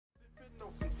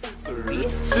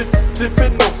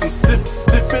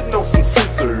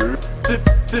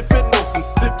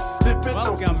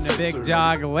Welcome to Big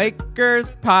Dog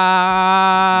Lakers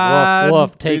Pod.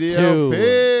 Woof, woof. Take Video two.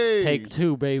 pig. Take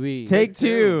two, baby. Take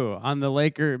two on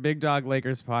the Big Dog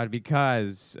Lakers Pod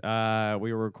because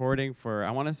we were recording for,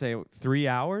 I want to say 3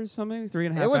 hours, something?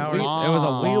 3.5 It was hours? long. It was a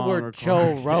long We were Joe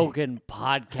recording. Rogan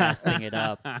podcasting it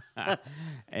up.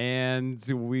 and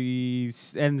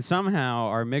somehow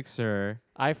our mixer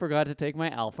I forgot to take my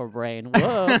Alpha Brain.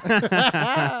 Whoops.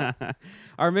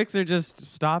 our mixer just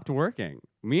stopped working.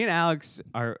 Me and Alex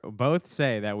both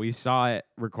say that we saw it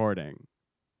recording.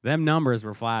 Them numbers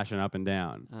were flashing up and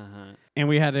down. Uh-huh. And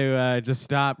we had to just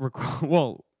stop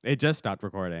well, it just stopped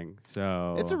recording.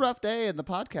 So It's a rough day in the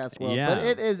podcast world, Yeah. but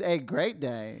it is a great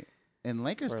day in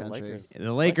Lakers For country. Lakers.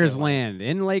 the Lakers Laker land.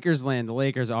 In Lakers land, the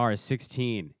Lakers are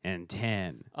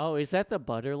 16-10. Oh, is that the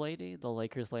butter lady? The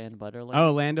Lakers land butter lady?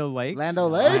 Oh, Lando Lakes. Lando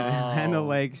Lakes? Lando Oh.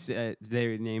 Lakes.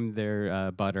 They named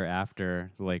their butter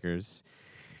after the Lakers.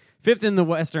 5th in the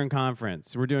Western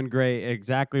Conference. We're doing great.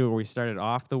 Exactly where we started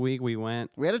off the week. We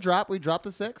We had a drop. We dropped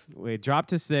to 6th. dropped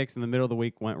to 6th in the middle of the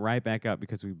week. Went right back up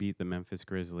because we beat the Memphis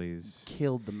Grizzlies.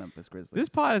 Killed the Memphis Grizzlies. This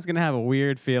pod is gonna have a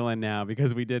weird feeling now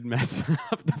because we did mess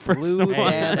up the first Blew one.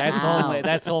 Hey, them that's out.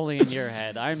 that's only in your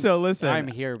head. So listen, I'm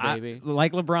here, baby.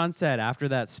 Like LeBron said, after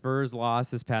that Spurs loss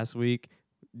this past week,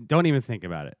 don't even think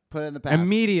about it. Put it in the past.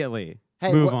 Immediately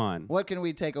Hey, move what, on. What can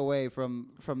we take away from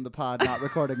the pod not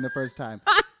recording the first time?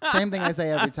 Same thing I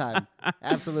say every time.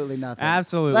 Absolutely nothing.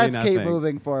 Absolutely Let's nothing. keep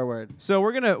moving forward. So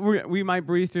we might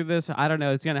breeze through this. I don't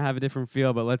know. It's gonna have a different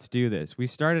feel, but let's do this. We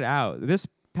started out this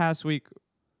past week.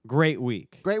 Great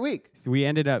week. Great week. We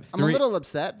ended up I'm a little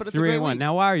upset, but it's a 3 great and 1. week.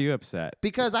 Now, why are you upset?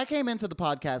 Because I came into the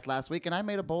podcast last week and I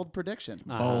made a bold prediction.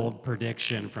 Bold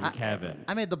prediction from I- Kevin.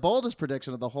 I made the boldest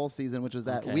prediction of the whole season, which was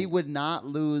that Okay. we would not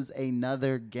lose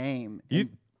another game You-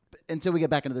 until we get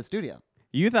back into the studio.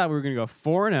 You thought we were gonna go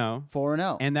 4-0.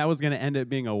 4-0. And that was going to end up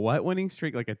being a what winning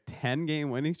streak? Like a 10-game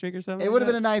winning streak or something? It would have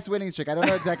been a nice winning streak. I don't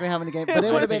know exactly how many games, but it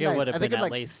I would have think been it nice. would have I think been it at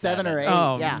like least 7 or seven. 8.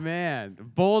 Oh, yeah. man.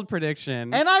 Bold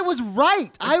prediction. And I was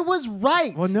right. I was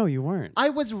right. Well, no, you weren't.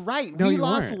 I was right. No, we you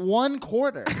lost weren't. one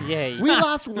quarter. Yay. We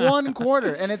lost one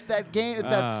quarter, and it's that game. It's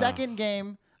that Ah. second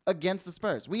game against the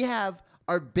Spurs. We have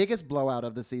our biggest blowout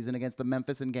of the season against the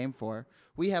Memphis in Game 4.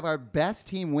 We have our best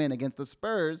team win against the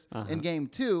Spurs in Game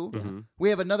 2. We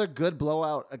have another good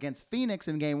blowout against Phoenix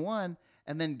in Game 1.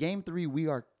 And then Game 3, we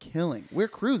are killing. We're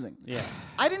cruising. Yeah.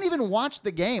 I didn't even watch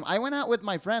the game. I went out with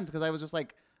my friends because I was just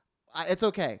like, it's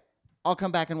okay. I'll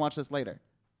come back and watch this later.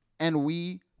 And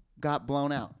we got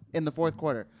blown out in the fourth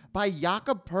quarter by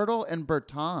Jakob Poeltl and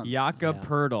Bertans. Jakob Yeah.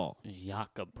 Poeltl.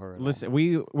 Jakob Poeltl. Listen,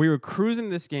 we were cruising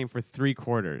this game for 3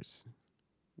 quarters.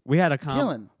 We had a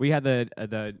Killing. We had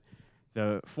the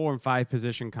 4 and 5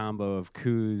 position combo of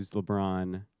Kuz,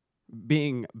 LeBron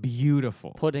being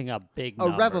beautiful. Putting up big A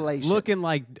numbers. revelation. Looking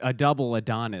like a double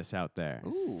Adonis out there.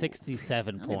 Ooh.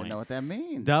 67 I don't points. even know what that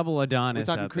means. Double Adonis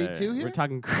talking out Creed there. 2 here? We're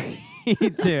talking Creed 2.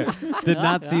 Did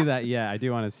not see that yet. I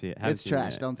do want to see it. Haven't It's seen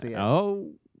trash. it. Don't see it.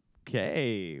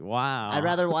 Okay. Wow. I'd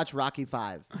rather watch Rocky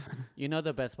 5. You know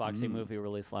the best boxing movie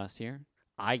released last year?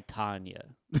 I, Tanya.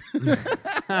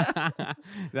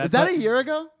 Is that a year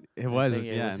ago? It was, think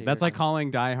it yeah. was a That's year like ago.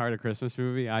 calling Die Hard a Christmas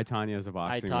movie. I, Tanya is a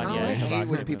boxing Tonya movie. Oh, I it's a hate when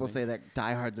boxing people movie. say that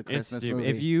Die Hard's a It's Christmas stupid. movie.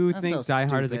 If you That's think so Die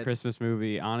Hard is a stupid. Christmas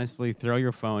movie, honestly, throw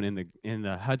your phone in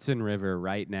the Hudson River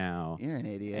right now You're an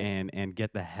idiot. and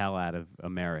get the hell out of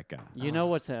America. You know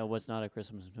what's not a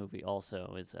Christmas movie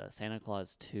also is Santa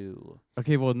Claus 2.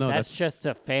 Okay, well, no, that's that's just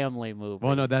a family movie.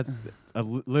 well, no, that's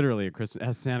literally a Christmas.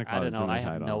 Has Santa Claus I don't know. in the I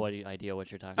have title. no idea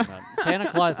what you're talking about. Santa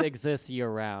Claus exists year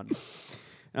round.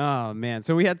 Oh man,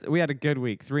 so we had a good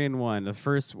week, 3 and 1. The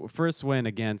first win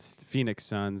against Phoenix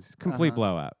Suns, complete Uh-huh.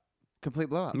 blowout. Complete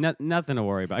blowout. Nothing to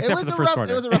worry about It except was for the a first rough-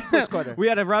 quarter. it was a rough first quarter. We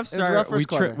had a rough was a rough start. first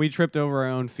quarter. We tripped over our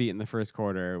own feet in the first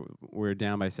quarter. We were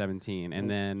down by 17, and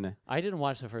then I didn't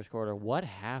watch the first quarter. What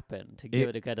happened to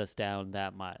get us down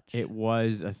that much? it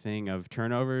was a thing of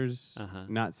turnovers, Uh-huh.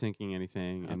 not sinking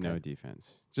anything, and no Okay.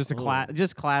 defense. Just Ooh.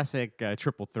 just classic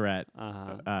triple threat,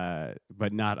 Uh-huh.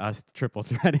 but not us triple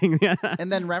threating.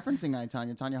 And then referencing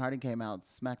Tanya Harding came out,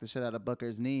 smacked the shit out of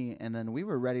Booker's knee, and then we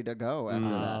were ready to go after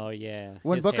that. Oh yeah.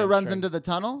 When His Booker runs hamstring. into the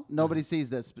tunnel, nobody sees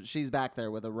this, but she's back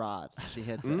there with a rod. She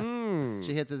hits it. Mm.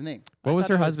 She hits his knee. What I was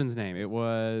thought her it was- husband's name? It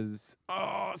was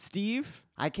Steve.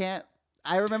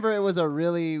 I remember it was a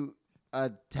really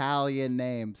Italian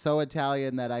name. So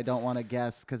Italian that I don't want to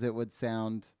guess because it would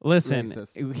sound Listen,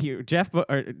 racist. here, Devin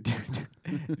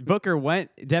Booker went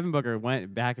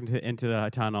back into the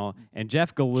tunnel, and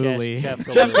Jeff Gillooly, Jeff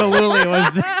Jeff Gillooly. Gillooly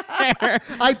was there.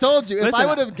 I told you. If Listen, I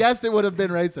would have guessed, it would have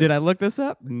been racist. Did I look this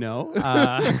up? No.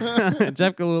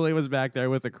 Jeff Gillooly was back there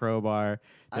with a crowbar.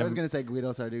 I was going to say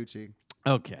Guido Sarducci.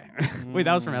 Okay. Wait,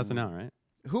 that was from SNL, right?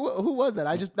 Who was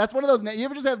that? That's one of those names. You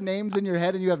ever just have names in your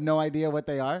head and you have no idea what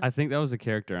they are? I think that was a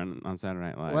character on Saturday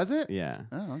Night Live. Was it? Yeah.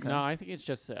 Oh, okay. No, I think it's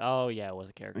just. Oh yeah, it was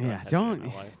a character. Yeah. on Don't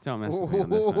Saturday Night Live. mess with me on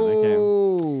this one. Okay.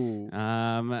 Ooh.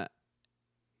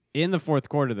 In the fourth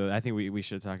quarter, though, I think we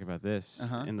should talk about this.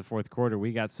 Uh-huh. In the fourth quarter,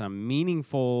 we got some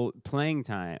meaningful playing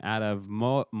time out of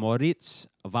Moritz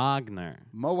Wagner.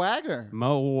 Mo Wagner.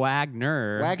 Mo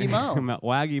Wagner. Waggy Mo.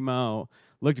 Waggy Mo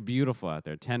looked beautiful out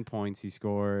there. 10 points he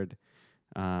scored.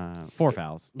 4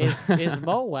 fouls. Is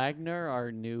Mo Wagner our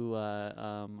new? Okay.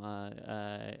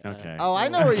 Oh, I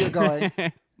know where you're going.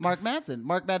 Mark Madsen.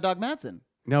 Mark Mad Dog Madsen.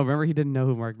 No, remember he didn't know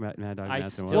who Mark Mad Dog I Madsen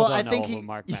was. still Well, don't I know think who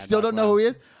Mark you Mad still Dog don't know who he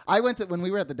was. is. I went to when we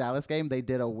were at the Dallas game. They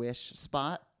did a Wish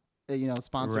spot,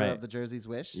 sponsor Right. of the jerseys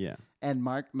Wish. Yeah. And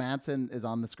Mark Madsen is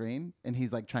on the screen, and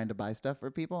he's like trying to buy stuff for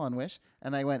people on Wish.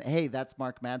 And I went, "Hey, that's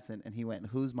Mark Madsen." And he went,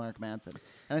 "Who's Mark Madsen?"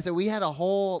 And I said, "We had a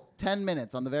whole 10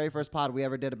 minutes on the very first pod we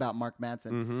ever did about Mark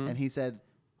Madsen." Mhm. And he said,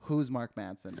 "Who's Mark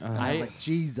Madsen?" And I I- was like,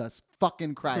 "Jesus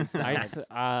fucking Christ!"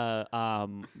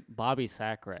 Bobby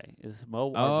Sacre is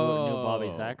Mo our new Bobby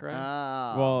Oh. Sacre.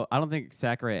 Well, I don't think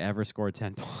Sakurai ever scored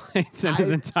 10 points in his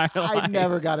entire life. I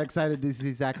never got excited to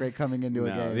see Zachary coming into a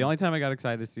No, game. the only time I got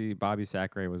excited to see Bobby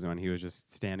Sakurai was when he was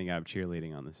just standing up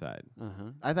cheerleading on the side. Uh-huh.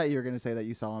 I thought you were going to say that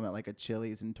you saw him at like a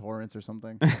Chili's in Torrance or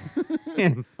something.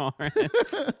 in Lawrence,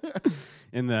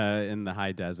 in the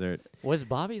high desert. Was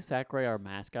Bobby Sacre our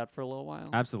mascot for a little while?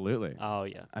 Absolutely. Oh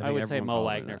yeah, I I, think would say everyone Mo called it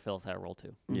Wagner that. fills that role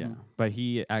too. Yeah, but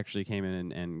he actually came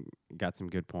in and got some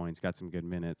good points, got some good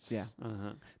minutes. Yeah.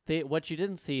 Uh-huh. What you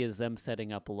didn't see is them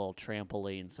setting up a little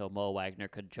trampoline so Mo Wagner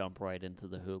could jump right into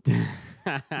the hoop.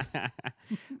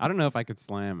 I don't know if I could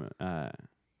slam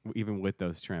even with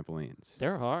those trampolines.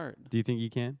 They're hard. Do you think you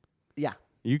can? Yeah.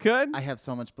 You could? I have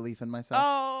so much belief in myself.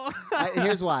 Oh.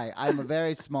 Here's why. I'm a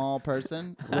very small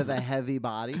person with a heavy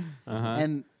body. Uh-huh.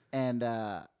 And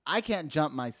I can't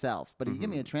jump myself. But if you give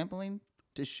me a trampoline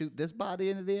to shoot this body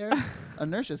into the air,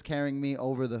 inertia's carrying me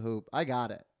over the hoop. I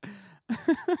got it.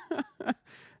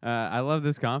 I love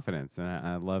this confidence,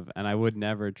 and I would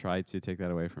never try to take that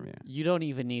away from you. You don't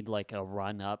even need like a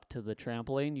run up to the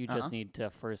trampoline. You Uh-huh. just need to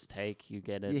first take. You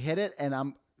get it. You hit it, and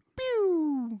I'm,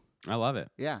 pew. I love it.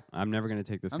 Yeah. I'm never going to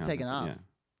take this. I'm taking confidence. off.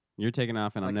 Yeah. You're taking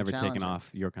off, and Like I'm the never taking Challenger. off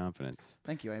your confidence.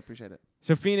 Thank you. I appreciate it.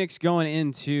 So Phoenix going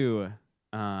into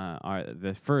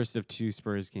the first of 2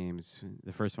 Spurs games.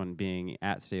 The first one being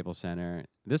at Staples Center.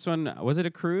 This one, was it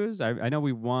a cruise? I know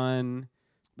we won.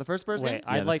 The first Spurs Wait, game?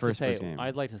 Yeah, I'd the like to first say Spurs game.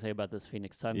 I'd like to say about this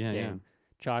Phoenix Suns Yeah, yeah. game.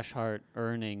 Josh Hart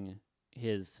earning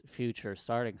his future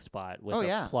starting spot with Oh, a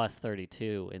yeah. plus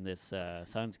 32 in this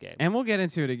Suns game. And we'll get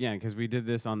into it again because we did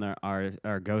this on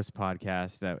our Ghost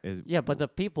podcast. That is Yeah, but the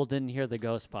people didn't hear the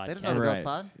Ghost podcast. They don't know the Ghost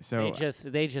pod? So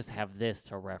They just have this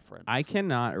to reference. I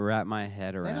cannot wrap my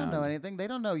head around. They don't know anything. They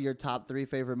don't know your top 3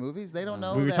 favorite movies. They don't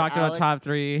know. We were that talking about Alex- top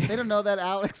 3, They don't know that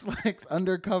Alex likes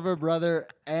Undercover Brother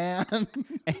and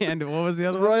and what was the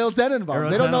other one? Royal Tenenbaums. Royal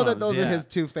They don't know that Tenenbaums, those yeah. are his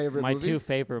 2 favorite my movies. 2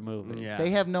 favorite movies. Yeah.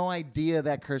 They have no idea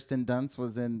that Kirsten Dunst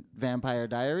was in Vampire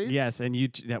Diaries. Yes, and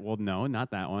well, no, not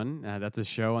that one. That's a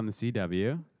show on the CW. We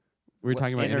were What-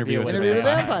 talking about Interview with Interview with the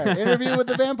Vampire. Vampire. Interview with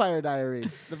the Vampire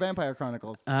Diaries. The Vampire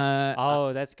Chronicles.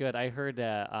 Oh, that's good. I heard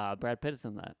Brad Pitt's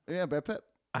in that. Yeah, Brad Pitt.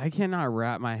 I cannot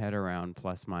wrap my head around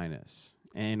plus minus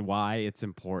and why it's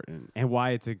important and why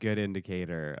it's a good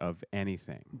indicator of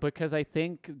anything. Because I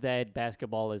think that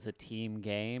basketball is a team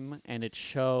game, and it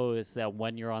shows that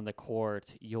when you're on the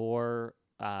court, you're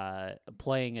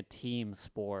playing a team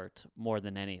sport more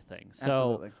than anything. So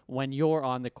Absolutely. when you're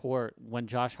on the court, when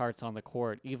Josh Hart's on the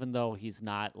court, even though he's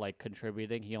not like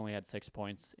contributing, he only had 6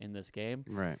 points in this game.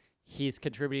 Right. He's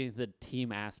contributing to the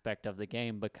team aspect of the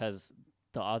game because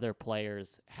the other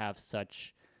players have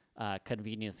such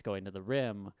convenience going to the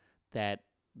rim that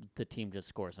the team just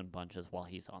scores in bunches while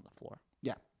he's on the floor.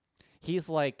 Yeah. He's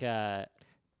like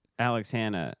Alex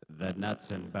Hanna, the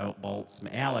nuts and bolts.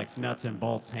 Alex Nuts and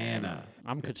Bolts Hanna.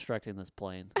 I'm constructing this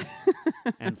plane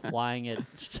and flying it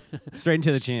Straight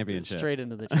into the championship. straight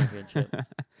into the championship.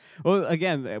 Well,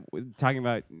 again, talking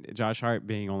about Josh Hart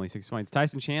being only 6 points,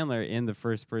 Tyson Chandler in the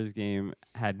first Spurs game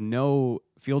had no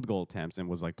field goal attempts and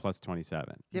was like plus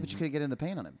 27. Yeah, but you couldn't get in the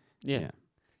paint on him. Yeah.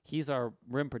 He's our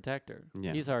rim protector.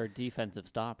 Yeah. He's our defensive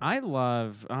stopper. I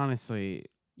love, honestly,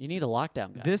 You need a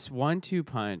lockdown guy. This 1-2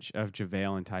 punch of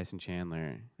JaVale and Tyson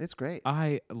Chandler, It's great.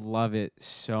 I love it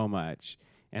so much.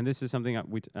 And this is something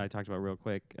I talked about real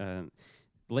quick.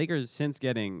 Lakers, since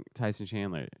getting Tyson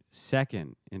Chandler,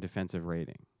 second in defensive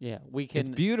rating. Yeah, we can. It's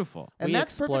beautiful. And we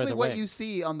that's explore perfectly the what way. you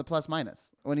see on the plus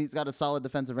minus. When he's got a solid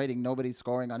defensive rating, nobody's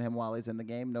scoring on him while he's in the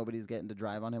game. Nobody's getting to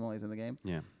drive on him while he's in the game.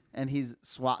 Yeah. And he's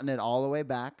swatting it all the way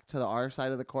back to the our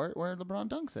side of the court where LeBron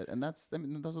dunks it. And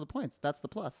those are the points. That's the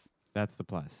plus. That's the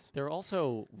plus. They're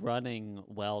also running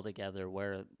well together,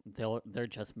 where they're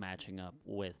just matching up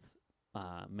with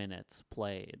minutes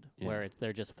played, Yeah. where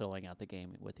they're just filling out the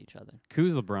game with each other.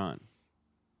 Who's LeBron?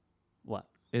 What?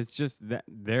 It's just that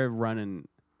they're running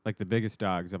like the biggest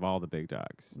dogs of all the big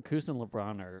dogs. Kuz and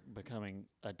LeBron are becoming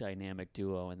a dynamic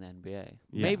duo in the NBA.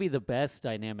 Yeah. Maybe the best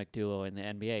dynamic duo in the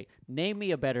NBA. Name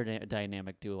me a better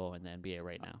dynamic duo in the NBA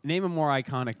right now. Name a more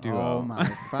iconic duo. Oh my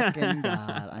fucking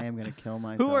God. I am going to kill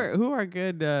myself. Who are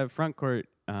good front court?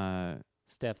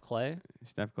 Steph Clay?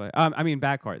 Steph Clay. I mean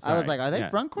backcourt. I was sorry. like, are they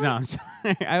front court? No, I'm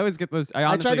sorry. I always get those. I I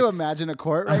honestly, tried to imagine a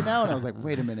court right now, and I was like,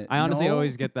 wait a minute. I honestly no.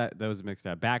 always get those mixed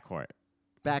up. Backcourt.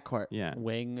 Backcourt. Yeah.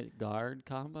 Wing guard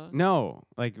combos? No,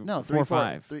 like No, 4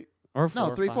 5 Three, or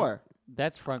no, 4. 3-4.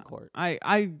 That's front court.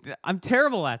 I'm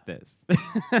terrible at this.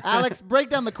 Alex, break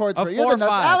down the courts A for you. You're the 4-5.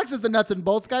 Alex is the nuts and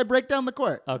bolts guy. Break down the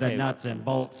court. Okay. and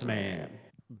bolts man.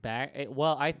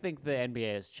 Well, I think the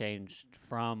NBA has changed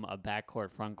from a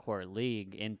backcourt, front court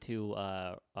league into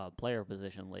a player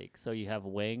position league. So you have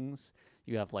wings,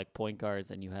 you have like point guards,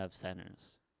 and you have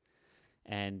centers.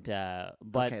 And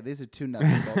but Okay, these are two nuts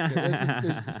and bolts. Here.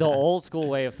 This is the old school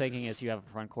way of thinking is you have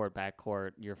a front court, back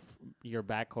court. Your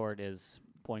back court is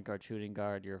point guard, shooting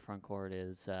guard. Your front court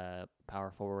is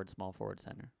power forward, small forward,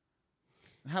 center.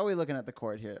 how are we looking at the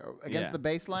court here? Against Yeah. the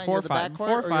baseline, 4 you're the 5. backcourt, 4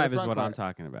 or you're the 5 is front what court? I'm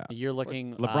talking about. You're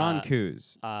looking LeBron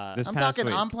Kuz. This I'm past talking.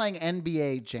 week. I'm playing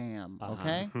NBA Jam,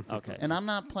 okay? Okay. And I'm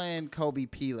not playing Kobe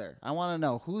Peeler. I want to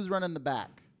know who's running the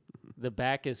back. The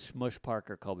back is Smush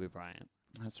Parker, Kobe Bryant.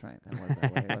 That's right. That was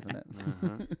that way, wasn't it?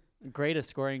 Uh-huh. Greatest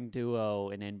scoring duo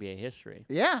in NBA history.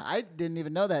 Yeah, I didn't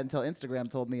even know that until Instagram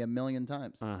told me a million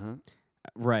times. Uh-huh.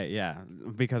 Right, yeah.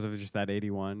 Because of just that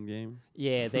 81 game.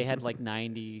 Yeah, they had like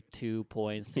 92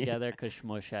 points together because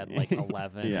Shmush had like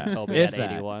 11 Yeah. and Kobe If had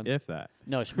that. 81. If that.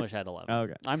 No, Shmush had 11.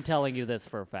 Okay. I'm telling you this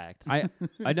for a fact.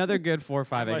 Another good 4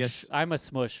 5, I guess. I'm a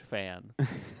Smush fan.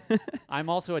 I'm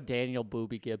also a Daniel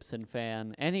Booby Gibson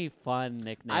fan. Any fun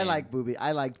nickname? I liked Booby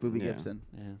Yeah. Gibson.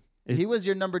 Yeah. He was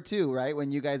your number 2, right?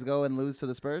 When you guys go and lose to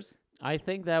the Spurs. I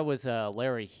think that was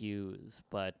Larry Hughes,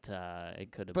 but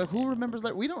it could have been. But who Daniel remembers Booby.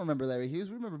 Larry? We don't remember Larry Hughes.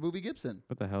 We remember Booby Gibson.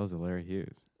 What the hell is a Larry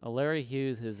Hughes? Larry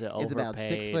Hughes is overpaid. It's about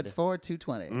 6'4",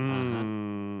 220.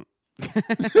 Mm.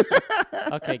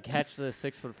 Okay, catch the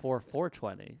 6'4",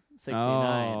 420,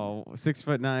 69. Oh,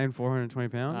 6'9", 420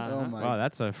 pounds. Uh-huh. Oh my Wow,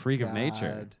 that's a freak of nature.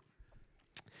 God.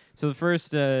 So the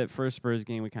first Spurs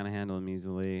game, we kind of handled them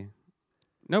easily.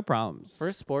 No problems.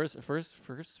 First Spurs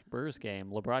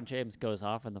game, LeBron James goes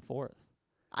off in the fourth.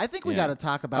 I think we Yeah. got to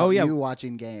talk about Oh, yeah. you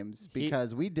watching games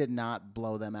because we did not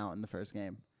blow them out in the first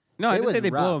game. No, I It didn't say was they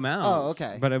blow rough. them out. Oh,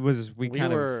 okay. But it was we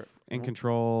kind were of in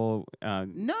control.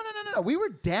 No. We were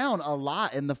down a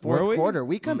lot in the Were fourth we? quarter.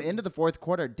 We come into the fourth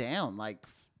quarter down like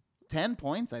 10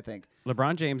 points, I think.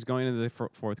 LeBron James going into the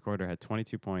fourth quarter had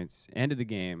 22 points. Ended the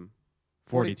game,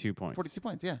 42 points. 42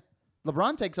 points, yeah.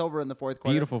 LeBron takes over in the fourth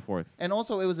quarter. Beautiful fourth. And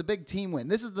also, it was a big team win.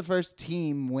 This is the first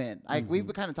team win. Like Mm-hmm.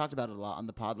 we've kind of talked about it a lot on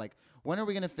the pod. Like, when are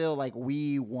we going to feel like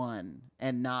we won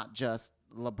and not just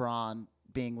LeBron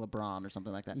being LeBron or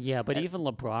something like that? Yeah, but even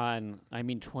LeBron,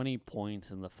 20 points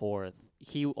in the fourth.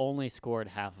 He only scored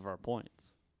half of our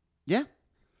points. Yeah.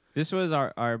 This was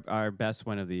our best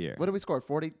win of the year. What did we score?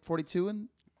 40, 42? And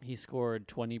He scored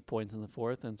 20 points in the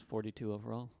fourth, and it's 42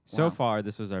 overall. So Wow. far,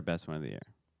 this was our best win of the year.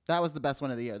 that was the best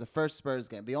win of the year. The first Spurs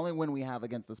game. The only win we have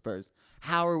against the Spurs.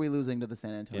 How are we losing to the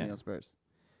San Antonio Yeah. Spurs?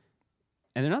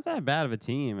 And they're not that bad of a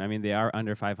team. I mean, they are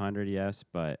under 500, yes,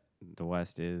 but the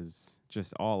West is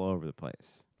just all over the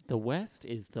place. The West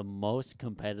is the most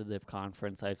competitive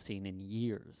conference I've seen in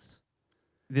years.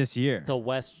 This year. The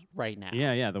West right now.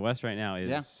 Yeah, the West right now is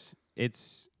Yeah.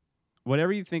 it's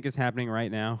whatever you think is happening right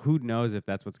now, who knows if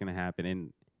that's what's going to happen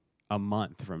in a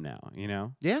month from now, you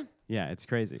know? Yeah. Yeah, it's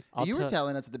crazy. You were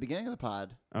telling us at the beginning of the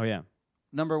pod, Oh yeah.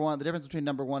 number one, the difference between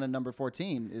number 1 and number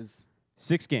 14 is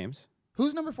 6 games.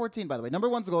 who's number 14, by the way? Number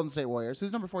 1's the Golden State Warriors.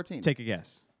 Who's number 14? Take a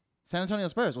guess. San Antonio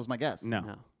Spurs was my guess. No.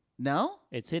 No, No?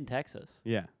 it's in Texas.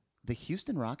 Yeah. The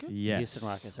Houston Rockets? Yes. Houston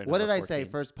Rockets are What did number I say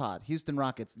 14. first pod? Houston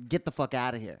Rockets, get the fuck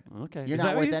out of here. Okay. You're Is not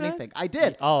that what worth you said? anything. I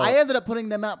did. Oh. I ended up putting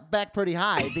them up back pretty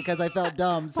high because I felt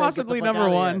dumb. saying, "Get the Possibly fuck number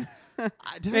outta 1. here."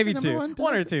 Did Maybe I say number two. one? Did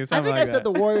One I or say- two, I something think like I said that.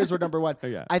 the Warriors were number one.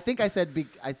 Yeah. I think I said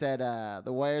the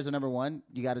Warriors are number one.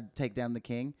 You got to take down the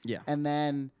King. Yeah. And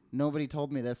then nobody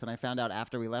told me this, and I found out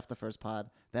after we left the first pod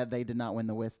that they did not win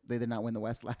the West. They did not win the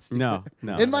West last year. No,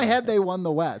 no. In my head, they won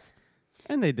the West.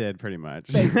 And they did pretty much.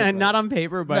 Basically. Not on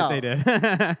paper, but No. they did.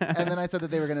 And then I said that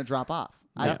they were going to drop off.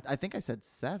 Yeah. I think I said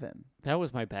 7. That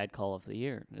was my bad call of the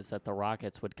year, is that the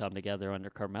Rockets would come together under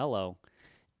Carmelo,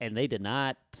 and they did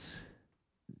not.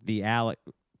 the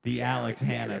Alex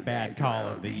Hanna bad call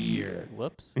of the year.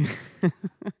 Whoops.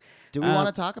 Do we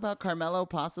want to talk about Carmelo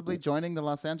possibly joining the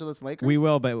Los Angeles Lakers? We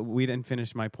will, but we didn't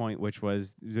finish my point, which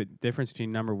was the difference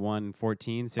between number 1 and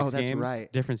 14, 6 Oh, that's games.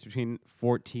 right. Difference between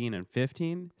 14 and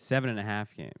 15,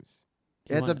 7.5 games.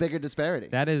 Do you It's a wanna- bigger disparity.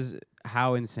 That is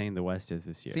how insane the West is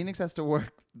this year. Phoenix has to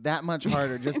work that much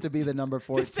harder just to be the number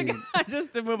 14.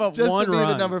 just to move up just one to be run.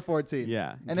 the number 14.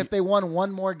 Yeah. And if they won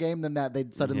one more game than that,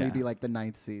 they'd suddenly Yeah. be like the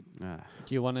 9th seed.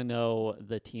 Do you want to know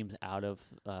the teams out of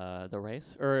the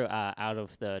race or out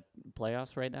of the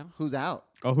playoffs right now? Who's out?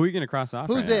 Oh, who are you going to cross off?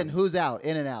 Who's right in? Who's out?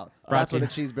 In and out. Brought That's to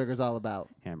what a you- cheeseburger's all about.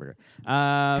 Hamburger.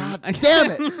 God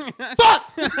damn it!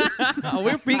 Fuck! Oh,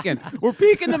 we're peeking. We're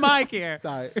peeking the mic here.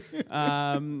 Sorry.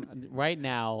 Right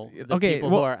now, the Okay, people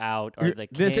well, who are out are the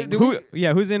This, Kings. who's in? Do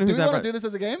Who's we out? want to do this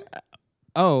as a game?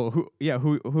 Oh,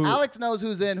 who? Alex knows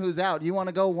who's in, who's out. You want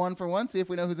to go one for one? See if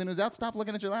we know who's in, who's out. Stop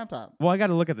looking at your laptop. Well, I got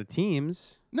to look at the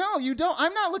teams. No, you don't.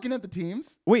 I'm not looking at the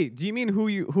teams. Wait, do you mean who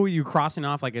are you crossing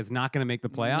off like is not going to make the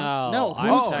playoffs? No, I'm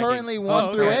who's checking. currently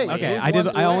 1 through 8? Okay, Who's I did.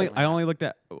 1 through I only 8? I only looked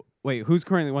at. Wait, who's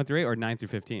currently 1 through 8 or 9 through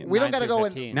 15? We don't 9 got to through go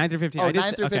in. 15. 9 through 15. Oh, I did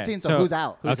 9 through okay, 15. So who's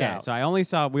out? Who's okay, out? so I only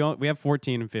saw we have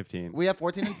 14 and 15. We have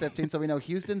 14 and 15, so we know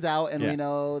Houston's out, and Yeah. we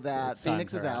know that Suns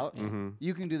Phoenix is are out, out. yeah. Mhm.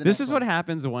 You can do the This next is what one.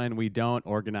 happens when we don't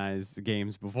organize the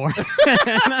games before.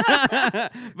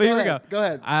 But here we go. ahead, go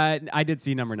ahead. I did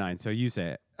see number 9, so you say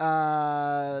it.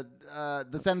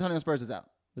 The San Antonio Spurs is out.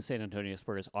 The San Antonio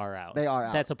Spurs are out. They are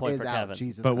out. That's a point Is for out. Kevin.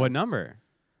 Jesus But what Christ. number?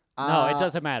 No, it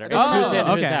doesn't matter. It's doesn't who's in, matter.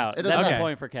 who's Okay. out. It That's doesn't a Okay.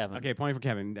 point for Kevin. Okay, point for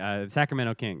Kevin.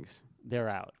 Sacramento Kings. They're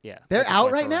out. Yeah. They're That's a out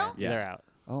point right for now? Ryan. Yeah. They're out.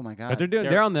 Oh my God. But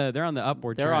they're on the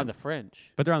upward They're trend. on the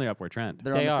fringe. But they're on the upward trend.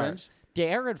 They're They on are. the fringe.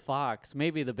 De'Aaron Fox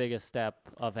may be the biggest step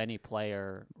of any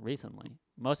player recently.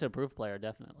 Most improved player,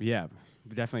 definitely. Yeah,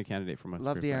 definitely a candidate for most.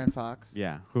 Love improved player. De'Aaron Fox.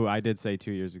 Yeah, who I did say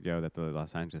 2 years ago that the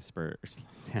Los Angeles Spurs.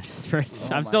 Oh I'm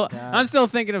my still God. I'm still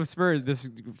thinking of Spurs. This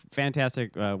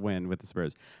fantastic win with the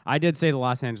Spurs. I did say the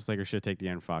Los Angeles Lakers should take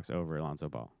De'Aaron Fox over Alonzo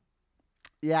Ball.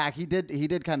 Yeah, he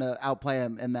did kind of outplay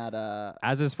him in that.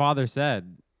 As his father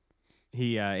said,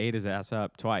 he ate his ass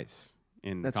up twice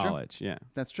in That's true. college. Yeah.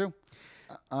 That's true.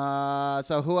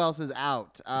 So who else is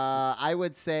out? I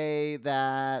would say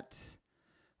that.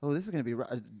 Oh, this is gonna be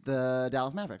the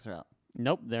Dallas Mavericks are out.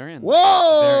 Nope, they're in.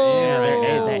 Whoa!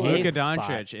 they're in. Luka eighth spot.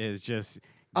 Doncic is just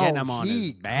getting him on he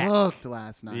his back. cooked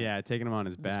last night. Yeah, taking him on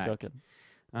his He's back. cooking.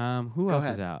 Who Go else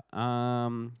ahead. is out?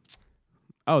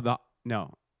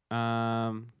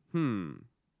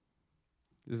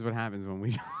 This is what happens when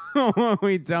we when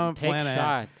we don't Take plan ahead.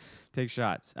 shots. Take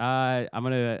shots. I'm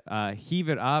gonna heave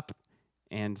it up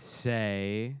and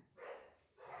say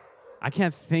I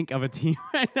can't think of a team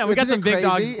right now. We got Isn't some it big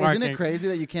dogs crazy? barking. Isn't it crazy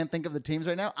that you can't think of the teams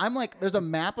right now? I'm like, there's a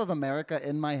map of America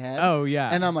in my head. Oh yeah.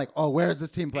 And I'm like, oh, where's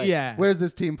this team play? Yeah. Where's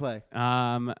this team play? Okay,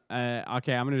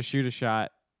 I'm gonna shoot a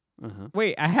shot. Uh-huh.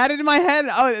 Wait, I had it in my head.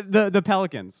 Oh, the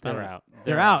Pelicans. They're out.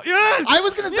 They're out. Yes. I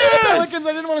was gonna say Yes! the Pelicans.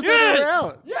 I didn't want to say Yes! they were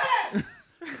out.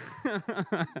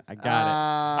 I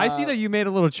got it. I see that you made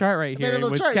a little chart right I here made a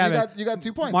little with chart. Kevin. You got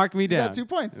 2 points. Mark me You down. got 2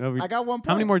 points. It'll be- I got 1 point.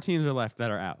 How many more teams are left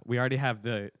that are out? We already have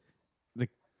the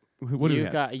what do we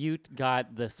have? You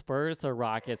got the Spurs, the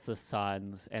Rockets, the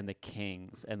Suns, and the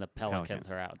Kings, and the Pelicans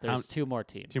are out. There's 2 more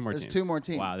teams. 2 more There's teams. 2 more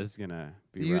teams. Wow, this is gonna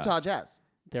be The rough. Utah Jazz.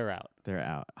 They're out. They're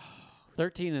out.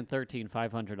 13 and 13,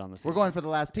 500 on the season. We're going for the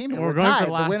last team. We're We're going for tied.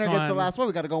 the last winner gets the one. last one.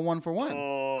 We got to go 1 for 1.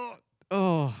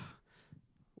 Oh,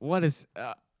 what is?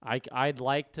 I'd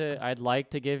like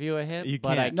to give you a hint, You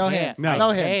but I can't. No can't. hints. I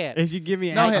No can't. hints. If you give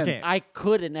me No okay. hints. I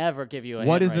couldn't ever give you a hint.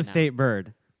 What is right the now. state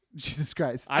bird? Jesus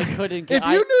Christ. I couldn't. If Get,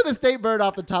 you knew the state bird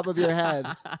off the top of your head,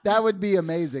 that would be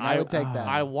amazing. I would take that.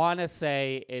 I want to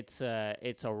say it's a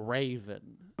raven.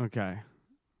 Okay.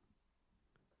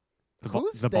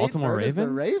 Whose the state Baltimore bird is the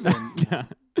Ravens? Raven?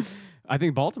 Yeah. I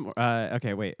think Baltimore.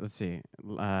 Okay, wait. Let's see.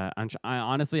 I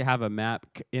honestly have a map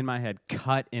in my head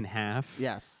cut in half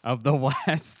Yes. of the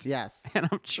West. Yes. And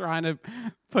I'm trying to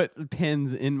put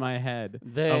pins in my head.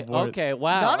 of what- Okay,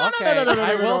 wow. No, no, no, okay. no, no, no,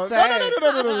 I no, will no, say no, no, no,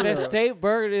 no, no, no, the no. state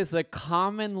bird is the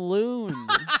common loon.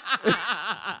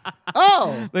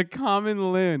 Oh. The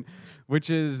common loon, which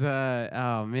is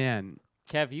oh man.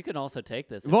 Kev, you can also take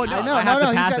this. if Well, you no, want. I have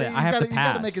to pass He's it. I have to He's got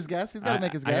to pass. make his guess. He's got to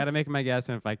make his guess. I got to make my guess,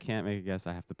 and if I can't make a guess,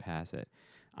 I have to pass it.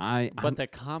 But the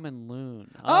common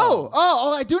loon. Oh!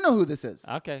 I do know who this is.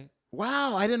 Okay.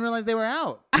 Wow, I didn't realize they were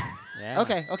out. Yeah.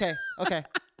 Okay.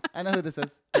 I know who this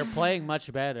is. They're playing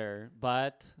much better,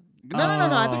 but No.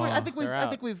 I think They're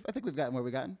out. we've gotten where we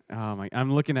gotten. Oh my!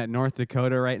 I'm looking at North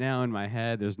Dakota right now in my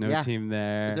head. There's no Yeah. team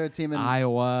there. Is there a team in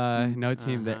Iowa? No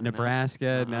team there. no.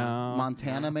 Nebraska? No.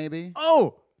 Montana? Maybe.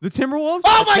 Oh, the Timberwolves.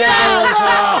 Oh my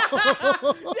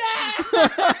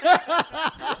God!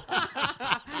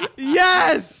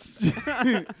 Yes.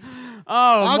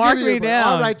 I'll mark give you me a point. down.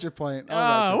 I'll write your point.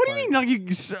 What do you mean? No,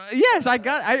 yes, I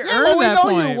got. I Yeah, earned well, we that know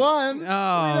point. you won.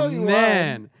 Oh We know you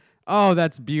man. won. Oh,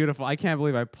 that's beautiful. I can't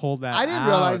believe I pulled that. I didn't out.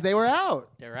 realize they were out.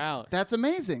 they're out. That's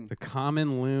amazing. The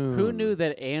common loon. Who knew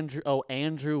that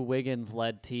Andrew Wiggins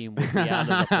led team would be out of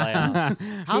the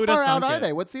playoffs? How Who'da far out thunk are it?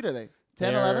 they? What seed are they?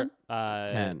 10, They're,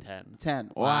 11? 10.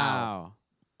 10. Wow.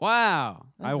 That's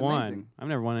I won. amazing. I've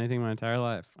never won anything my entire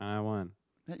life, and I won.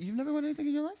 You've never won anything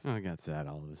in your life? Oh, I got sad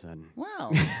all of a sudden.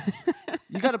 Wow.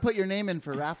 You got to put your name in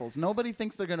for raffles. Nobody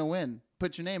thinks they're going to win.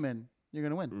 Put your name in. You're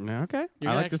going to win. Okay.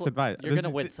 You're I gonna like this actually- advice. you're This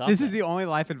gonna is win This is something. the only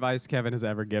life advice Kevin has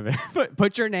ever given.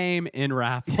 Put your name in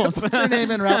raffles. Put your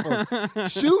name in raffles.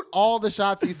 Shoot all the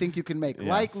shots you think you can make. Yes.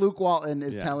 Like Luke Walton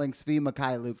is Yeah. telling Svi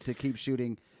Mikhailuk to keep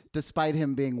shooting, despite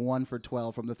him being 1 for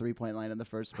 12 from the 3-point line in the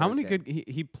first. How many game. good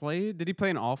he played? Did he play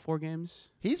in all 4 games?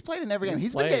 He's played in every game. He's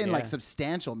He's played, been getting yeah. like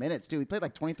substantial minutes too. He played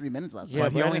like 23 minutes last Yeah,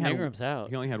 night. But he only Brandon had Ingram's out.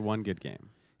 He only had 1 good game.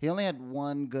 He only had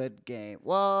 1 good game.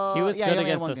 Well, He was yeah, good only had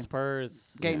against one the game.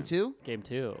 Spurs. Game Yeah. 2? Game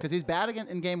 2. Because he's bad again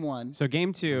in game 1. So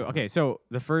game 2. Okay, so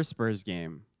the first Spurs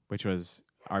game, which was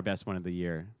our best one of the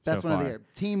year. Best so one of far. the year.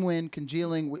 Team win,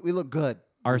 congealing. We look good.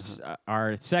 Our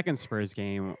second Spurs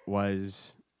game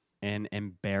was an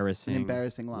embarrassing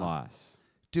loss.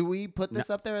 Do we put this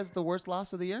up there as the worst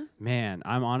loss of the year? Man,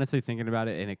 I'm honestly thinking about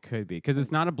it, and it could be because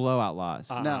it's not a blowout loss.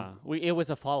 No. It was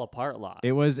a fall apart loss.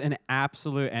 It was an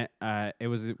absolute. It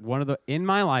was one of the in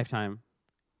my lifetime,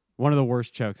 one of the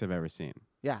worst chokes I've ever seen.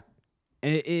 Yeah.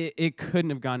 It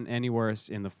couldn't have gotten any worse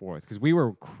in the fourth because we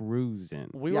were cruising.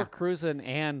 We Yeah. were cruising,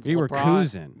 and We were LeBron-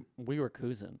 cruising. We were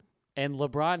cruising. And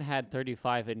LeBron had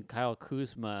 35, and Kyle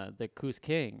Kuzma, the Kuz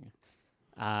King,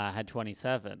 had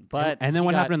 27. But And then he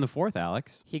what got- happened in the fourth,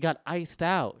 Alex? He got iced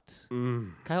out.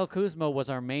 Mm. Kyle Kuzma was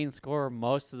our main scorer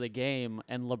most of the game,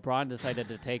 and LeBron decided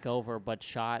to take over, but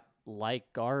shot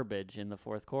like garbage in the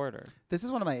fourth quarter. This is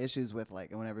one of my issues with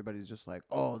like when everybody's just like,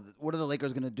 oh, what are the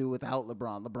Lakers going to do without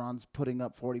LeBron? LeBron's putting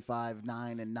up 45,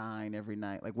 9, and 9 every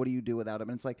night. Like, what do you do without him?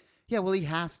 And it's like, yeah, well, he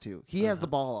has to. He has the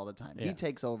ball all the time. He Yeah.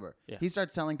 takes over. Yeah. He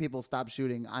starts telling people, stop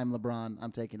shooting. I'm LeBron.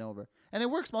 I'm taking over. And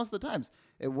it works most of the times.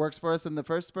 It works for us in the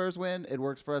first Spurs win. It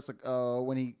works for us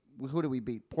when who do we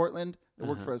beat? Portland. It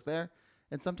worked for us there.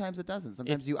 And sometimes it doesn't.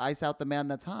 Sometimes It's- you ice out the man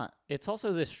that's hot. It's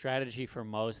also this strategy for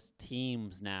most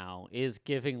teams now is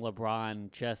giving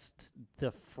LeBron just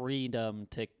the freedom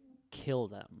to kill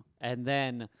them, and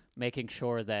then making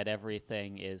sure that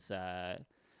everything is that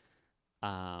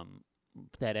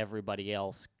everybody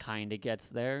else kind of gets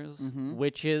theirs,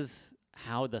 which is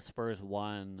how the Spurs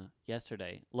won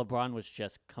yesterday. LeBron was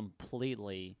just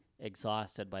completely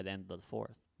exhausted by the end of the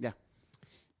fourth. Yeah.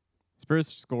 Spurs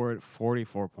scored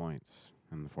 44 points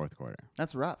in the fourth quarter.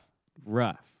 That's rough.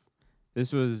 Rough.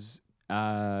 This was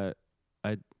a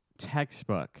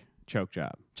textbook choke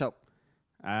job. Choke.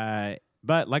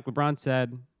 But like LeBron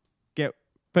said,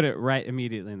 put it right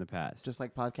immediately in the past. Just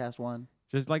like podcast 1.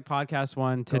 Just like podcast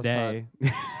 1 Ghost today.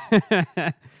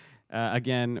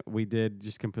 Again, we did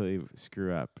just completely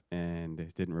screw up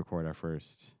and didn't record our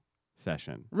first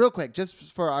session. Real quick, just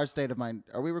for our state of mind,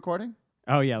 are we recording?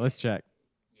 Oh yeah, let's check.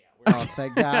 Oh,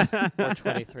 thank God. We're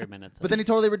 23 minutes. But then he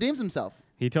totally redeems himself.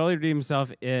 He totally redeemed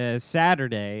himself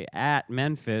Saturday at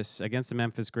Memphis against the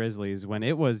Memphis Grizzlies when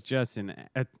it was just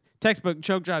a textbook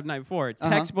choke job night before.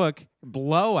 Textbook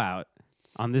blowout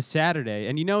on this Saturday.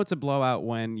 And you know it's a blowout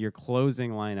when your closing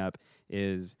lineup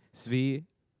is Svi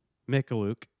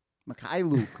Mikhailuk,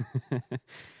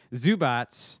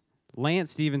 Zubats,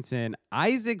 Lance Stevenson,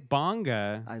 Isaac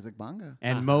Bonga, Isaac Bonga.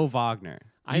 and Mo Wagner.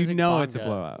 You Isaac know it's a Bonga.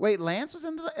 blowout. Wait, Lance was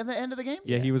in the end of the game?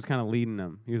 Yeah, he was kind of leading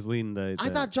them. He was leading the. I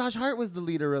thought Josh Hart was the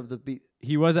leader of the beat.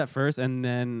 he was at first, and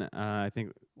then I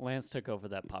think Lance took over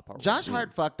that pop-up. Josh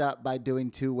Hart fucked up by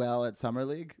doing too well at Summer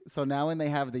League. So now when they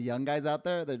have the young guys out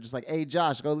there, they're just like, hey,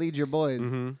 Josh, go lead your boys.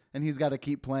 And he's got to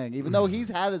keep playing, even though he's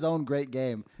had his own great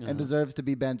game and deserves to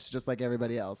be benched just like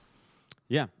everybody else.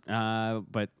 yeah,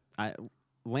 but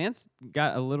Lance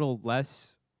got a little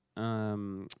less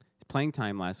playing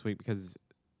time last week because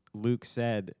Luke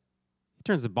said he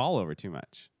turns the ball over too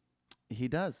much. He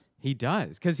does. He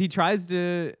does, because he tries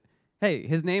to. Hey,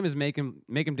 his name is Make Him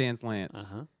Dance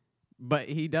Lance, but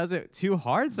he does it too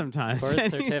hard sometimes. Birth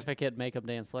certificate, make him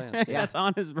dance Lance. Yeah, it's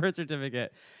on his birth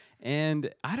certificate, and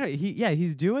I don't.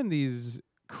 He's doing these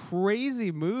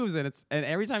crazy moves, and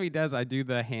every time he does, I do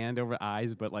the hand over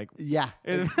eyes, but like Yeah.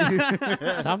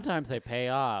 Sometimes they pay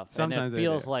off. Sometimes and they it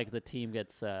feels do. like the team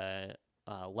gets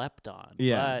leapt on.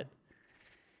 Yeah. But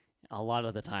a lot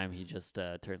of the time, he just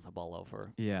turns the ball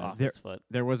over Yeah, off his foot.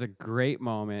 There was a great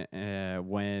moment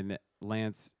when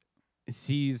Lance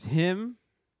sees him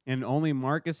and only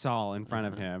Marc Gasol in front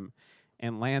of him,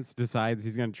 and Lance decides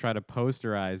he's going to try to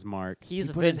posterize Marc. He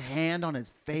He's put his Vince. hand on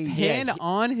his face. Hand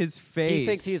on his face. He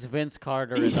thinks he's Vince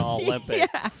Carter in the Olympics. Yeah,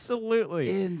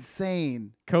 absolutely.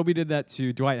 Insane. Kobe did that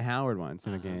to Dwight Howard once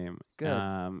in a game.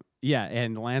 Good. Yeah,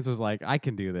 and Lance was like, "I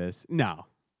can do this." No,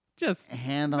 just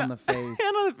Hand on the face. hand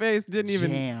on the face.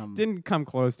 Jam. Didn't come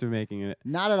close to making it.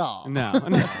 Not at all. No.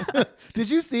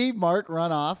 Did you see Mark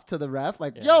run off to the ref?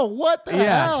 Like, Yeah. yo, what the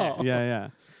Yeah, hell? yeah.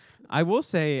 I will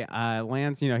say,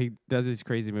 Lance, he does these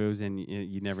crazy moves, and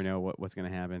you never know what's going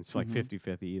to happen. It's like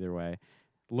 50-50 either way.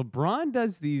 LeBron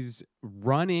does these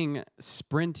running,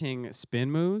 sprinting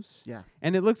spin moves. Yeah.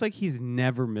 And it looks like he's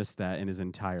never missed that in his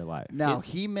entire life. Now,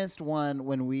 he missed one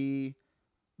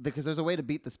because there's a way to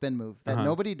beat the spin move that Uh-huh.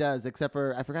 nobody does except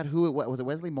for, I forgot who it was. Was it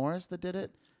Wesley Morris that did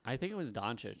it? I think it was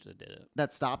Doncic that did it.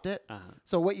 That stopped it? Uh-huh.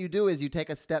 So what you do is you take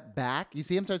a step back. You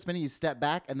see him start spinning, you step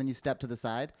back, and then you step to the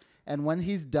side. And when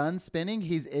he's done spinning,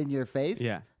 he's in your face.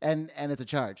 Yeah. And it's a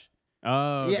charge.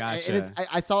 Oh, yeah, gotcha. and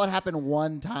I saw it happen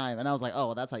one time, and I was like, "Oh,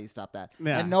 well, that's how you stop that."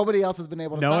 Yeah. And nobody else has been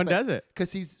able to. No stop one does it.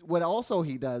 because what also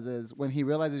he does is when he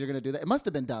realizes you're going to do that. It must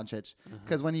have been Doncic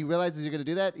because when he realizes you're going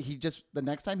to do that, the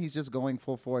next time he's just going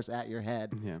full force at your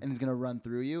head, Yeah. and he's going to run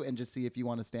through you and just see if you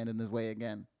want to stand in his way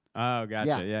again. Oh,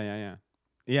 gotcha. Yeah. Yeah.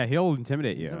 Yeah, he'll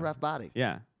intimidate you. He's a rough body.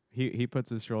 Yeah, he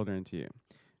puts his shoulder into you.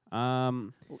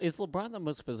 Is LeBron the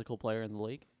most physical player in the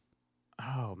league?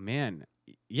 Oh man,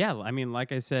 yeah. I mean,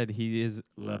 like I said, he is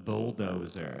the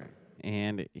bulldozer,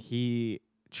 and he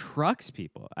trucks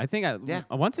people. I think Yeah.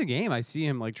 once a game, I see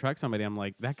him like truck somebody. I'm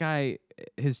like, that guy,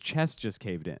 his chest just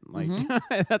caved in. Like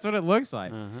that's what it looks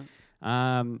like.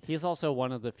 He's also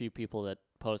one of the few people that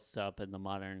posts up in the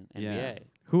modern NBA.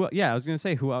 I was gonna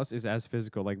say, who else is as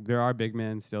physical? Like there are big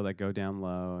men still that go down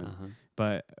low,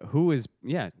 but who is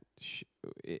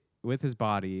with his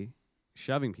body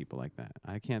shoving people like that?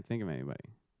 I can't think of anybody.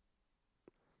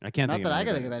 Not that I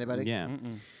can think of anybody. Yeah.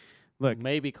 Mm-mm. Look,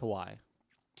 Maybe Kawhi.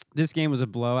 this game was a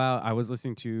blowout. I was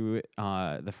listening to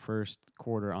the first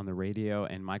quarter on the radio,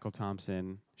 and Michael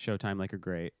Thompson, Showtime Laker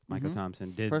great. Michael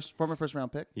Thompson did Former first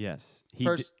round pick. yes. He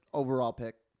First overall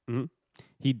pick.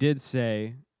 he did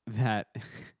say that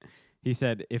he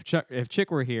said if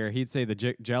Chick were here, he'd say the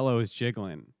Jello is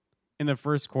jiggling in the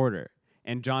first quarter,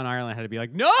 and John Ireland had to be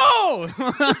like, no.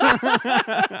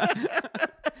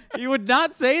 He would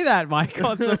not say that,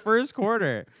 Michael. It's the first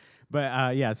quarter.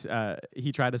 But yes,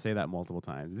 he tried to say that multiple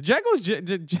times.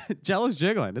 The Jello's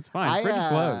jiggling. It's fine. Fridge is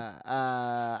closed.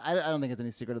 I don't think it's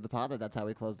any secret of the pod that's how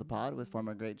we closed the pod with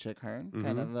former great Chick Hearn.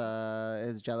 Kind of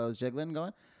his Jello's jiggling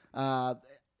going.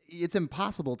 It's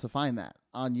impossible to find that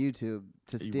on YouTube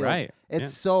to steal. Right.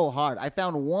 It's so hard. I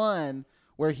found one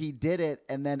where he did it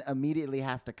and then immediately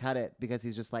has to cut it because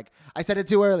he's just like, I said it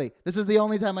too early. This is the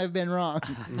only time I've been wrong.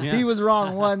 Yeah. He was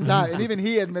wrong one time. And even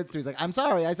he admits to it. He's like, I'm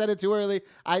sorry. I said it too early.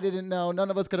 I didn't know. None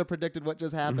of us could have predicted what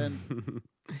just happened.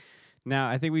 Now,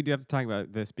 I think we do have to talk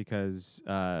about this because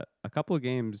a couple of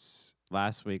games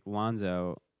last week,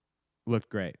 Lonzo looked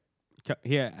great.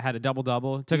 He had a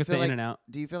double-double, took us to in and out.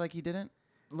 Do you feel like he didn't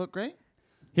look great?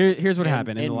 Here's what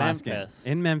happened in the last Memphis,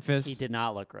 game. In Memphis, he did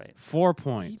not look great. 4 He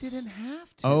points. didn't have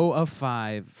to. 0 of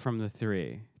 5 from the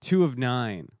 3. 2 of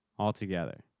 9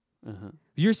 altogether.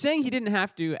 You're saying he didn't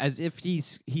have to as if he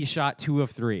shot 2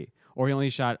 of 3. Or he only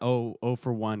shot 0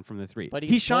 for 1 from the 3. But he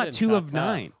he's shot putting 2 of shots up.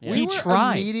 9. Yeah. He We were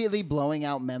tried. immediately blowing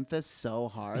out Memphis so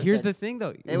hard. Here's that the thing,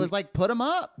 though. It was like, put him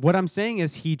up. What I'm saying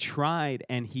is he tried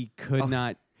and he could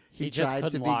not. He just tried to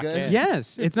couldn't be lock good. in.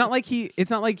 Yes, it's not like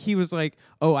he was like,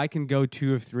 oh, I can go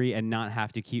 2 of 3 and not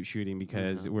have to keep shooting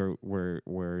because we're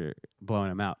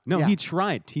blowing him out. No, Yeah. he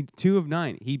tried. 2 of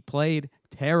 9. He played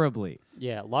terribly.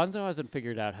 Yeah, Lonzo hasn't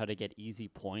figured out how to get easy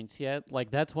points yet.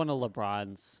 Like that's one of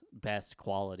LeBron's best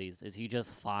qualities is he just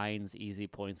finds easy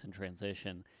points in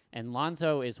transition. And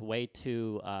Lonzo is way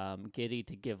too giddy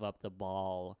to give up the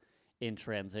ball in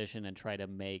transition and try to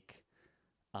make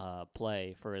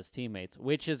play for his teammates,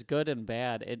 which is good and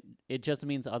bad. It just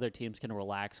means other teams can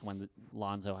relax when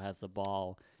Lonzo has the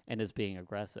ball and is being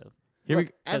aggressive. Here Look,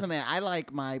 we- as a man, I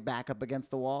like my backup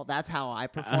against the wall. That's how I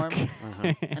perform,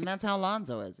 and that's how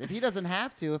Lonzo is. If he doesn't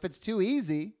have to, if it's too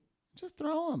easy, just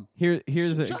throw him.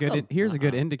 Here's a Chuck good 'em. a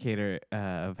good indicator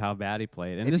of how bad he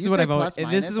played, and If this is you what say I've always plus this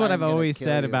minus, is what I'm I've gonna always kill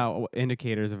said you. about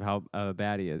indicators of how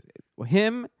bad he is.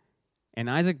 Him and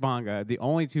Isaac Bonga, the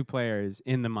only two players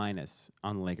in the minus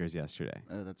on the Lakers yesterday.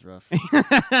 Oh, that's rough.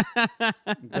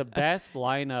 The best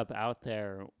lineup out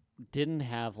there didn't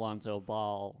have Lonzo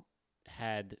Ball,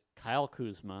 had Kyle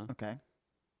Kuzma, Okay,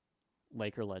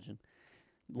 Laker legend,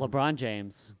 LeBron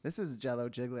James, this is Jello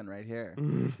jiggling right here.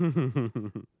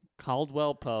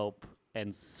 Caldwell Pope,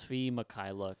 and Svi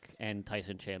Mikhailuk and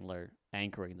Tyson Chandler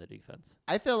anchoring the defense.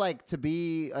 I feel like to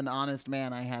be an honest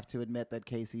man, I have to admit that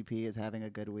KCP is having a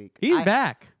good week. He's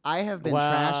back. I have been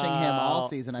trashing him all Well,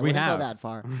 season. I we wouldn't have. go that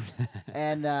far.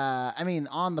 And I mean,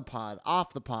 on the pod,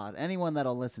 off the pod, anyone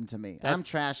that'll listen to me, I'm That's-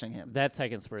 trashing him. That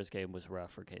second Spurs game was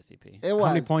rough for KCP. It was.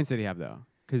 How many points did he have though?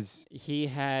 Because He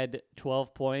had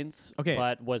 12 points, Okay.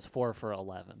 but was 4 for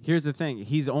 11. here's the thing: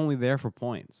 he's only there for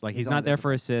points. Like He's he's only not there there for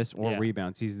for assists or Yeah.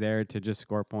 rebounds. He's there to just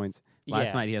score points. Last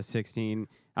Yeah. night he has 16.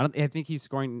 I think he's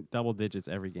scoring double digits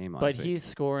every game. But last week. he's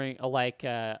scoring,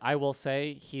 I will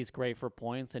say he's great for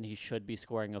points and he should be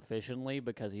scoring efficiently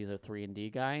because he's a 3-and-D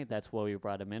guy. That's what we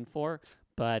brought him in for.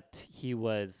 But he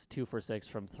was 2 for 6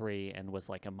 from 3 and was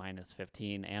like a minus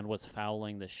 15 and was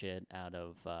fouling the shit out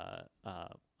of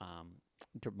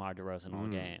DeMar DeRozan all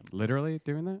game. Literally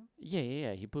doing that.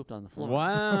 Yeah. He pooped on the floor.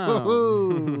 Wow.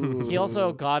 Ooh. He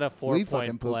also got a 4-point we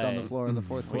fucking pooped play. on the floor in the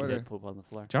fourth We quarter. did poop on the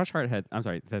floor. Josh Hart had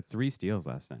 3 steals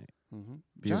last night. Mm-hmm.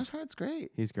 Josh Hart's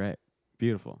great. He's great.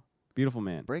 Beautiful. Beautiful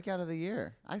man. Breakout of the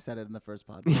year. I said it in the first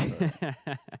podcast.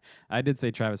 I did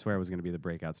say Travis Ware was going to be the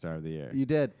breakout star of the year. You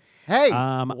did. Hey,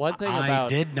 One thing I about-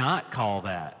 did not call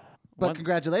that. but one-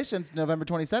 congratulations, November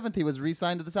 27th, he was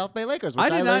re-signed to the South Bay Lakers. Which I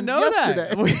did not learned know yesterday.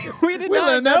 that. We did We not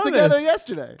learned know that together this.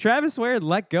 yesterday. Travis Ware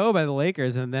let go by the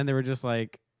Lakers, and then they were just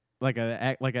like an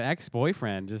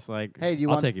ex-boyfriend, just like, Hey, do you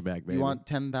I'll want take you back, baby. You want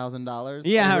 $10,000?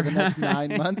 Yeah, over the next right.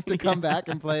 9 months to come Yeah. back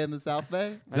and play in the South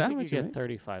Bay. Is I that think what you you get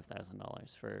make?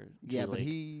 $35,000 for G Yeah, but League.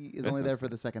 he is That only sounds there for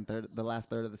the last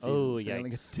third of the season. Oh, so he only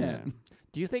gets yikes. 10.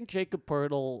 Do you think Jacob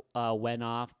Pirtle went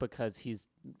off because he's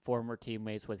former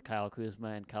teammates with Kyle Kuzma,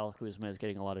 and Kyle Kuzma is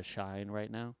getting a lot of shine right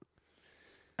now?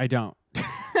 I don't.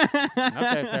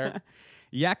 Okay, fair.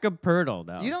 Jakob Pertl,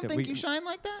 though. You don't think you shine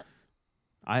like that?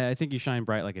 I think you shine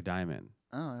bright like a diamond.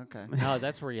 Oh, okay. No,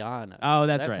 that's Rihanna. Oh,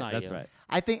 that's right. not That's you. right.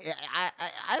 I think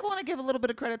I want to give a little bit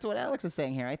of credit to what Alex is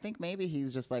saying here. I think maybe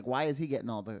he's just like, why is he getting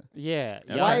all the? Yeah.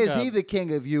 Why is Jakob- he the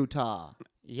king of Utah?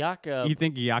 Jakob, You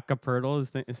think Jakob Pertl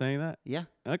is saying that? Yeah,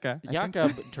 Okay. I think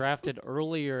Jakob drafted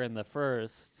earlier in the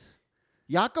first.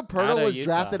 Jakob Out Pertl of was Utah.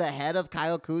 drafted ahead of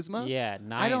Kyle Kuzma. Yeah,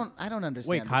 I 9. don't understand.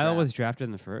 Wait, the Kyle draft. was drafted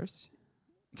in the first?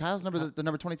 Kyle's the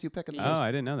number 22 pick in the Oh, first. I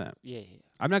didn't know that. Yeah.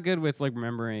 I'm not good with like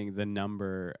remembering the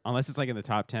number unless it's like in the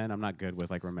top 10. I'm not good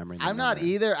with like remembering. The I'm not number.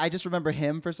 either. I just remember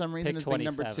him for some reason Pick as being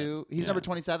number 27. 2. He's Yeah. number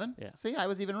 27. Yeah. See, I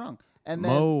was even wrong. And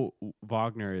then Mo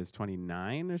Wagner is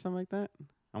 29 or something like that.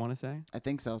 I want to say. I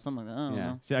think so, something like that. I don't Yeah.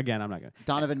 know. See, again, I'm not good.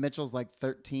 Donovan Mitchell's like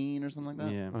 13 or something like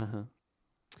that. Yeah. Uh-huh.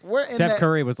 We're in Steph that-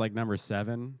 Curry was like number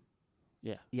 7.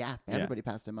 Yeah, everybody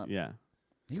passed him up. Yeah.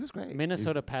 He was great.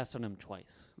 Minnesota passed on him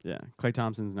twice. Yeah. Klay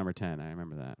Thompson's number 10. I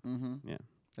remember that. Mm-hmm. Yeah.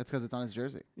 That's because it's on his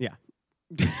jersey. Yeah.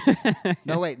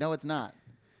 No, wait, no, it's not.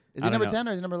 Is I he don't number know. 10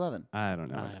 or is he number 11? I don't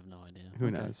know. I have no idea. Who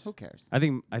Okay, knows? Who cares? I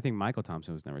think Michael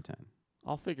Thompson was number 10.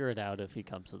 I'll figure it out if he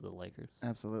comes to the Lakers.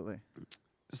 Absolutely.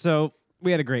 So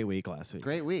we had a great week last week.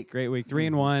 Great week. Great week.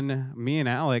 3-1. Me and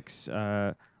Alex,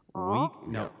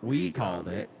 we called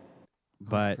it, I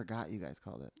but forgot you guys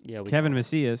called it. Yeah, we Kevin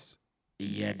Macias,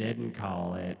 you didn't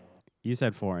call it. You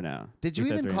said 4-0. Did you We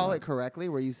said even call 3-1. it correctly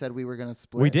where you said we were going to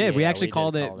split? We did. We Yeah, actually we did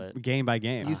called call it it. game by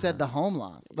game. You said the home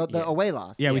loss, the Yeah. away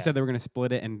loss. Yeah, we Yeah. said they were going to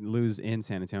split it and lose in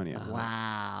San Antonio. Uh-huh.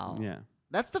 Wow. Yeah.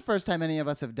 That's the first time any of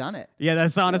us have done it. Yeah,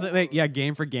 that's honestly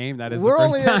game for game. That is We're the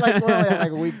only first at time. we're only at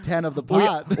like week 10 of the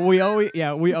pod. we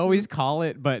always call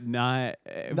it, but not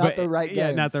the right Yeah,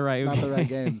 not games. the right. Not the right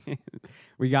games.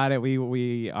 We got it.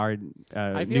 We are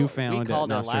I feel newfound we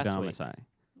called it last Nostradamus.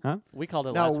 week. We called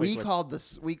it No, last we week. called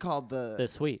the the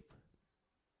sweep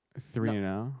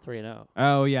 3-0. 3-0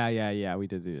 Oh yeah. We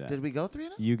did do that. Did we go 3-0?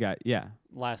 You got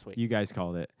last week. You guys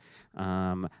called it.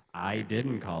 I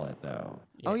didn't call it though.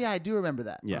 Oh yeah, I do remember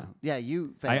that. Yeah. Yeah,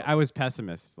 you failed. I was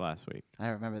pessimist last week. I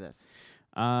remember this.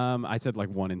 I said like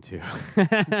 1 and 2.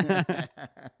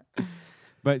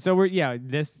 But so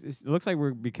this looks like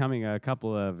we're becoming a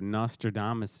couple of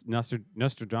Nostradamus.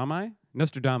 Nostradamus.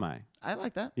 I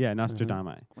like that. Yeah,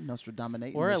 Nostradamus.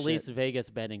 Nostradamus. Or at least Vegas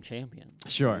betting champions.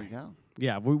 Sure. There you go.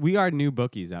 Yeah, we are new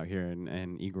bookies out here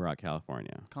in Eagle Rock,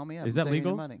 California. Call me up. Is I'm that taking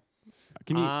your legal? money.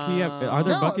 Can you have, are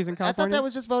there No, bookies in I California? thought that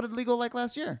was just voted legal like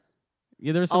last year.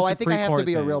 Yeah, there's some I think I Supreme have to Court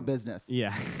be a real thing. business.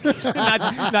 Yeah,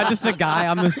 not just a guy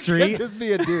on the Can't street just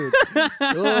be a dude.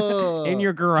 Ugh. in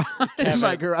your garage. in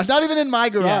my garage. Not even in my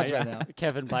garage yeah. right now.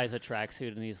 Kevin buys a tracksuit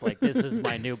and he's like, "This is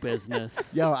my new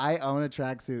business." Yo, I own a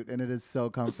tracksuit and it is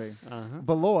so comfy. Uh-huh.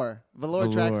 Velour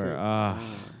tracksuit.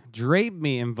 Drape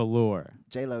me in velour.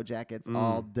 J-Lo jackets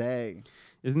all day.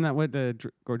 Isn't that what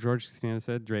George Costanza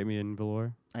said? Drape me in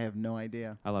velour. I have no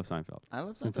idea. I love Seinfeld. I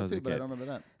love Since I Seinfeld was a too, but I kid. don't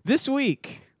remember that. This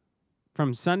week,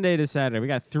 from Sunday to Saturday, we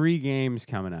got 3 games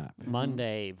coming up.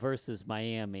 Monday versus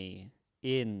Miami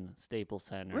in Staples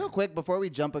Center. Real quick, before we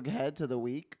jump ahead to the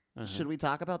week, Uh-huh. should we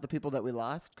talk about the people that we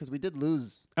lost? Because we did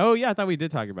lose. Oh yeah, I thought we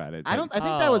did talk about it. I think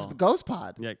that was Oh. Ghost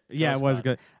Pod. Yeah, Ghost it was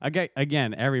Pod. good.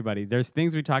 Again, everybody, there's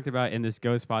things we talked about in this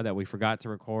Ghost Pod that we forgot to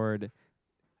record,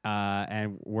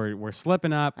 and we're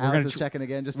slipping up. Alex we're gonna is checking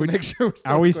again just to we- make sure we're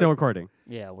still Are we still recording.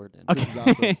 recording? Yeah, we're done. This is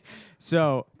Okay. awesome.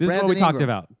 So this is what Brandon we talked Ingram.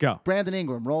 about. Go. Brandon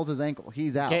Ingram rolls his ankle.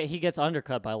 He's out. He gets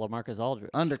undercut by LaMarcus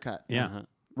Aldridge. Undercut. Yeah. Uh-huh.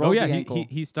 Rolls oh yeah, the he, ankle.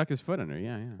 he stuck his foot under.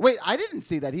 Yeah, yeah. Wait, I didn't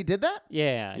see that. He did that?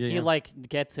 Yeah, Yeah, he yeah. like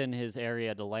gets in his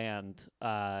area to land.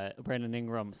 Brandon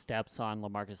Ingram steps on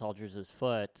LaMarcus Aldridge's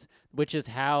foot, which is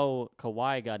how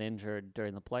Kawhi got injured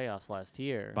during the playoffs last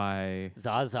year. By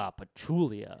Zaza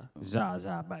Pachulia.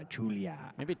 Zaza Pachulia.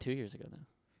 Maybe 2 years ago now.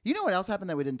 You know what else happened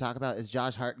that we didn't talk about is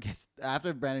Josh Hart gets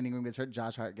after Brandon Ingram gets hurt.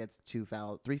 Josh Hart gets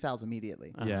 3 fouls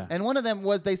immediately, Yeah. and one of them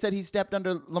was they said he stepped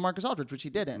under LaMarcus Aldridge, which he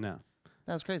didn't. No.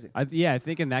 That was crazy. I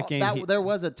think in that game, he- there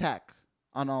was a tech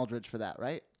on Aldridge for that,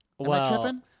 right? Am I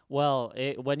tripping? Well,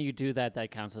 when you do that,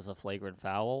 that counts as a flagrant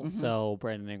foul. Mm-hmm. So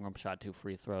Brandon Ingram shot 2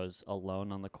 free throws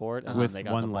alone on the court, and With then they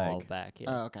got one the ball leg. back. Yeah.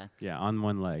 Oh, okay. yeah, on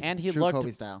one leg. And he True looked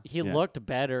Kobe style. he Yeah. looked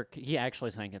better. He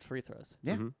actually sank his free throws.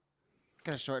 Yeah. Mhm.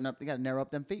 Gotta shorten up. You gotta narrow up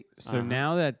them feet. So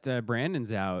now that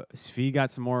Brandon's out, Svi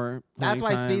got some more. That's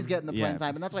why playing Svi's getting the playing Yeah,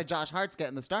 time, and that's why Josh Hart's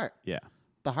getting the start. Yeah,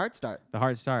 The Heart start. the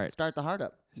hard start. Start the heart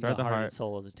up. Start the heart and heart.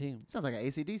 soul of the team. Sounds like an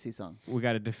AC/DC song. We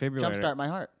got a defibrillator. Jumpstart my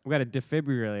heart. We got a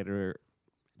defibrillator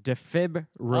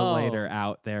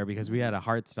out there because we had a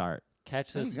heart start.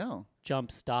 Catch There you this go.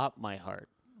 jump stop my heart,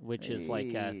 which is like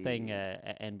a thing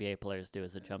Hey. NBA players do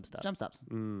as a jump stop. Jump stops.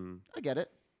 Mm, I get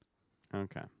it.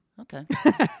 okay. Okay.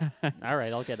 All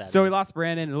right, I'll get that. So we lost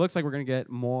Brandon. It looks like we're gonna get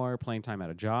more playing time out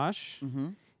of Josh Mm-hmm.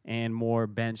 and more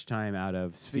bench time out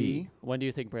of Svi. Svi. When do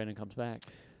you think Brandon comes back?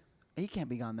 He can't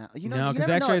be gone that. You know, No, you 'cause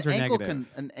never know. X-rays An were ankle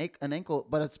negative. an ankle,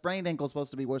 but a sprained ankle is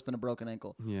supposed to be worse than a broken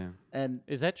ankle. Yeah. And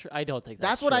Is that true? I don't think that's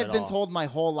that's what true I've at been all. told my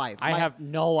whole life. I have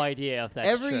no idea if that's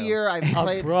every true. year I've A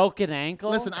played. broken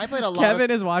ankle. Listen, I played a lot. Kevin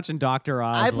of, is watching Dr.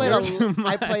 Oz. I played too I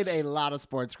much. played a lot of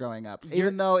sports growing up.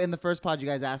 Even though in the first pod you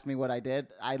guys asked me what I did,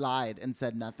 I lied and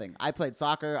said nothing. I played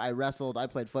soccer, I wrestled, I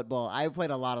played football. I played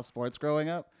a lot of sports growing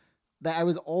up. That I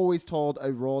was always told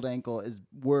a rolled ankle is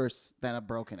worse than a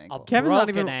broken a ankle. Kevin's not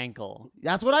broken even- ankle.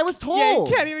 That's what I was told. Yeah,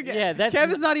 you can't even get. Yeah, that's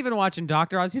Kevin's not even watching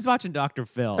Dr. Oz. He's watching Dr.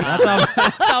 Phil. That's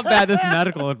how bad this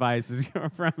medical advice is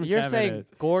from You're Kevin saying is.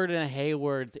 Gordon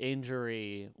Hayward's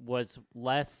injury was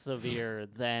less severe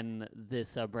than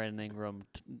this Brandon Ingram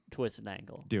twisted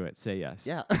ankle. Do it. Say yes.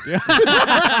 Yeah. You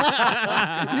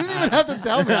didn't even have to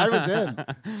tell me. I was in.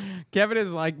 Kevin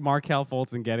is like Markel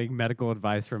Fulton getting medical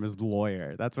advice from his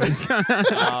lawyer. That's what he's got.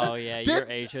 Oh yeah, your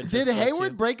agent. Did just lets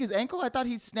Hayward you- break his ankle? I thought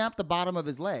he snapped the bottom of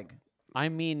his leg. I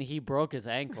mean, he broke his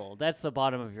ankle. That's the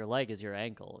bottom of your leg is your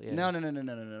ankle. Yeah.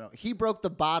 No. He broke the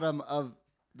bottom of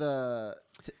the.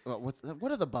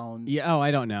 What are the bones? Yeah. Oh,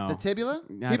 I don't know. The tibula?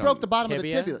 I He don't- broke the bottom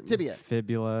Tibia? of the tibia.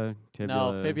 Fibula.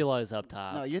 No, fibula is up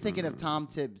top. No, you're thinking of Tom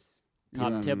Tibbs.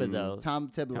 Tom Yeah. Thibodeau. Tom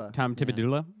Tibula. Tom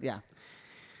Tibidula. Yeah.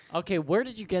 Okay, where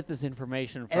did you get this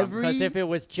information from? Every Because if it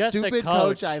was just stupid a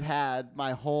coach, I've had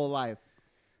my whole life.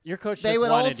 your coach They just would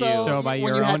wanted also you. So by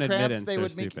when your you own had cramps, admittance, they they're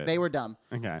would make stupid. they were dumb.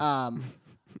 Okay. I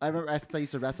remember I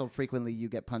used to wrestle frequently. You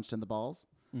get punched in the balls,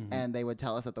 Mm-hmm. and they would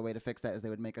tell us that the way to fix that is they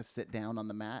would make us sit down on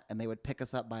the mat, and they would pick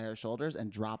us up by our shoulders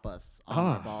and drop us on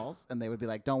our Oh. balls, and they would be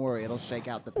like, "Don't worry, it'll shake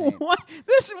out the pain." What?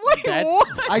 Wait,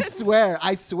 That's- what?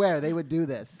 I swear, they would do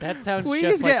this. That sounds Please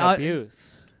just like get-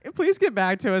 abuse. Please get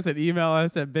back to us and email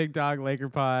us at Big Dog Laker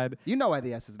Pod You know why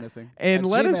the S is missing. and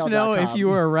At let us know if gmail.com. you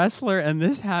were a wrestler and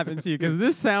this happened to you because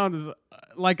this sounds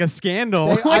like a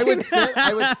scandal. I would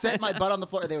sit my butt on the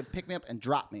floor. They would pick me up and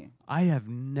drop me, I have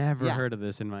never Yeah. heard of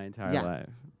this in my entire Yeah. life.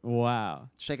 Wow.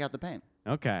 shake out the pain.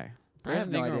 Okay. I have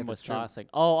Brandon no idea Ingram if was it's true. tossing.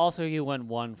 Oh, also you went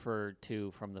 1 for 2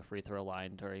 from the free throw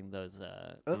line during those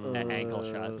ankle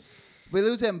shots. We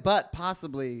lose him, but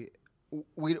possibly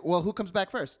Who comes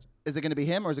back first? Is it going to be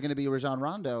him or is it going to be Rajon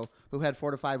Rondo, who had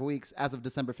 4 to 5 weeks as of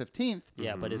December 15th,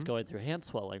 Yeah, but is going through hand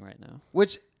swelling right now.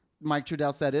 which Mike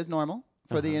Trudell said is normal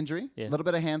for the injury. A Yeah. little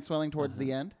bit of hand swelling towards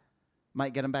the end.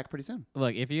 Might get him back pretty soon.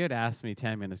 Look, if you had asked me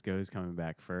 10 minutes ago who's coming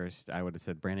back first, I would have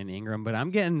said Brandon Ingram. But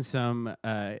I'm getting some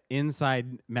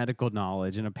inside medical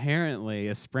knowledge, and apparently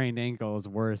a sprained ankle is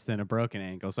worse than a broken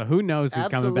ankle. So who knows who's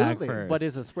coming back Absolutely. first? But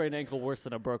is a sprained ankle worse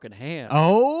than a broken hand?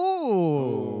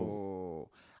 Oh.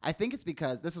 I think it's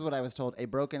because this is what I was told. A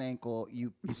broken ankle,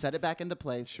 you set it back into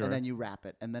place Sure. and then you wrap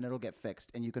it and then it'll get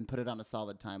fixed and you can put it on a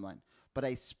solid timeline. But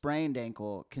a sprained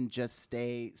ankle can just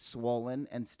stay swollen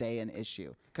and stay an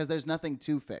issue because there's nothing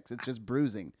to fix. It's just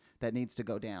bruising that needs to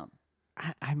go down.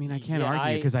 I mean, I can't Yeah,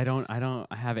 argue because I don't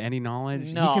have any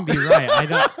knowledge. No. He can be right. I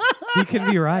don't. He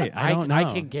can be right. I don't know. I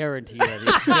can guarantee that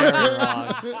he's very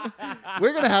wrong.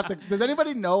 We're going to have to. Does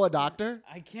anybody know a doctor?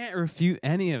 I can't refute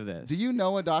any of this. Do you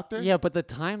know a doctor? Yeah, but the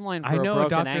timeline I for a know a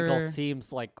broken ankle doctor-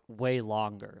 seems like way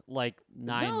longer, like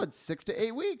 9. No, it's 6 to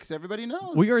 8 weeks. Everybody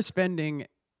knows. We are spending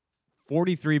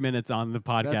 43 minutes on the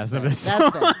That's podcast of fair. this.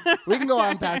 That's fair. We can go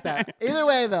on past that. Either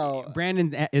way, though,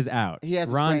 Brandon is out. He has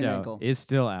a sprained Rondo ankle. is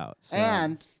still out. So.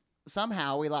 and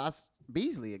somehow we lost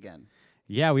Beasley again.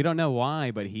 Yeah, we don't know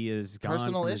why, but he is gone.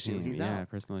 Personal from the issue. team. He's yeah, out.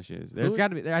 personal issues. There's got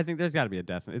to be. I think there's got to be a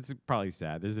death. It's probably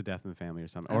sad. There's a death in the family or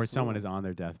something, or someone is on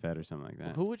their deathbed or something like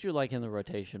that. Who would you like in the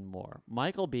rotation more?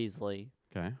 Michael Beasley,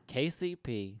 Okay.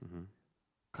 KCP, Mhm.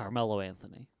 Carmelo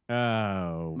Anthony.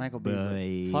 Oh, Michael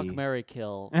Beasley. boy. Fuck, marry,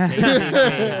 kill.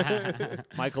 KCP,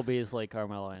 Michael Beasley,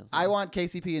 Carmelo Anthony. I want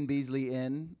KCP and Beasley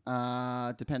in,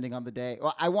 depending on the day.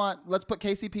 Well, let's put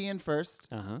KCP in first.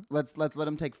 Uh-huh. Let's let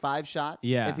him take 5 shots.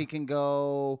 Yeah. If he can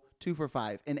go 2 for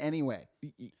 5 in any way,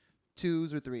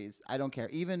 2s or 3s, I don't care.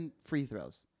 Even free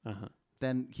throws, Uh-huh.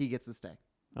 then he gets to stay.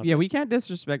 Okay. Yeah, we can't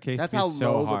disrespect KCP That's how so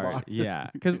low the hard. bar is. Yeah,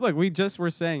 because look, we just were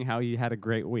saying how he had a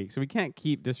great week, so we can't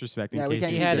keep disrespecting Yeah, we KCP.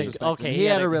 can't He keep had a, disrespecting okay. him. He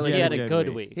had a really good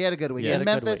week. week. He had a good week. He had In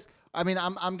a good Memphis, week. I mean,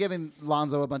 I'm giving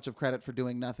Lonzo a bunch of credit for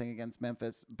doing nothing against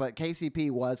Memphis, but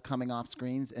KCP was coming off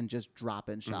screens and just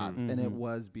dropping shots, and it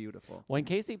was beautiful. When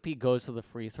KCP goes to the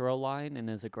free throw line and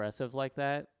is aggressive like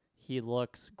that, he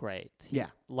looks great. Yeah.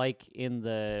 Like in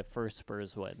the first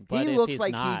Spurs win. But He if looks he's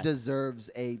like not, he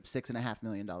deserves a $6.5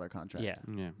 million contract. Yeah.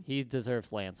 Yeah. He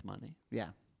deserves Lance money. Yeah.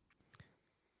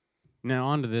 Now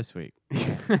on to this week.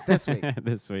 This week.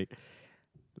 This week.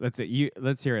 Let's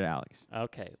hear it, Alex.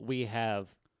 Okay. We have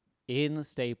in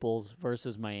Staples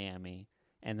versus Miami.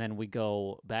 And then we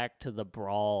go back to the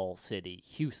Brawl City,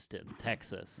 Houston,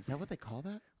 Texas. Is that what they call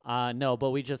that? No,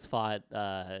 but we just fought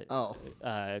Oh.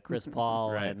 Chris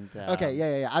Paul Right. and Okay,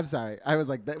 yeah. I'm sorry. I was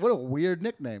like, what a weird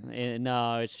nickname.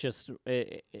 no, it's just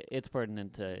it's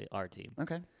pertinent to our team.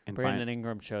 Okay. And, Brandon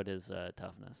Ingram showed his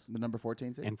toughness. The number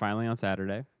 14 seed? and finally on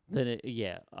Saturday. Then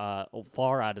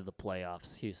far out of the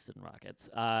playoffs, Houston Rockets,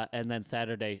 and then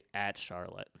Saturday at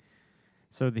Charlotte.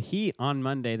 So the Heat on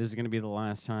Monday. This is going to be the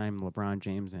last time LeBron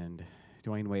James and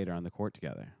Dwayne Wade are on the court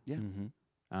together. Yeah.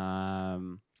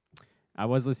 Mm-hmm. I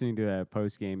was listening to a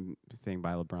post game thing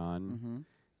by LeBron, Mm-hmm.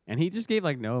 and he just gave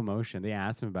like no emotion. They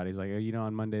asked him about it. He's like, "Oh,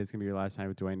 on Monday it's gonna be your last time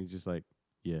with Dwayne." He's just like,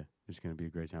 "Yeah, it's gonna be a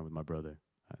great time with my brother.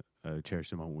 I cherish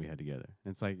the moment we had together."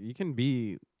 And it's like you can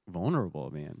be vulnerable,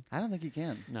 man. I don't think he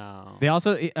can. No. They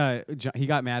also he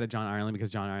got mad at John Ireland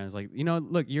because John Ireland's like,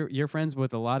 look, you're friends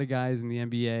with a lot of guys in the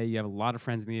NBA. You have a lot of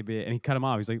friends in the NBA, and he cut him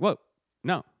off. He's like, "Whoa,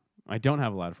 no, I don't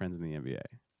have a lot of friends in the NBA."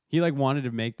 He like wanted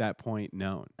to make that point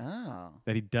known Oh.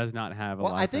 that he does not have a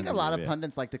Well, lot. I of think friends a in lot the of NBA.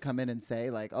 pundits like to come in and say,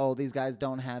 like, oh, these guys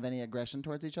don't have any aggression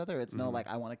towards each other. It's no, Mm-hmm. like,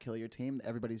 I want to kill your team.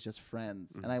 Everybody's just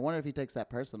friends. And I wonder if he takes that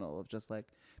personal of just like,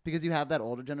 because you have that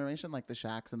older generation, like the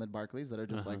Shaqs and the Barkleys, that are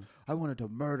just like, I wanted to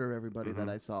murder everybody that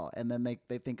I saw. And then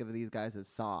they think of these guys as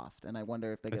soft. And I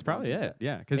wonder if they That's get lumped probably with it. that.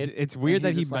 Yeah, because It- it's weird that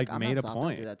he's he just like, like "I'm made not a soft, don't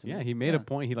point. do that to Yeah, me." he made Yeah. a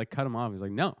point. He like cut him off. He's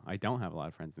like, "No, I don't have a lot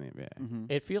of friends in the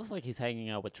NBA." It feels like he's hanging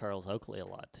out with Charles Oakley a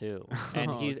lot too, and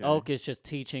Okay. Oak is just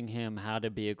teaching him how to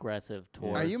be aggressive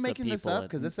towards. Are you the making this people up?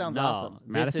 'Cause this sounds no, awesome. this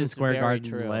Madison is Square very Garden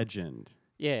true. legend.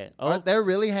 Yeah. Are Oak, they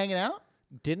really hanging out?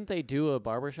 didn't they do a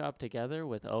barbershop together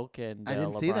with Oak and I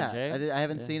didn't LeBron see that. James? I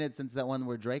haven't Yeah. seen it since that one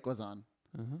where Drake was on,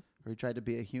 Mhm. where he tried to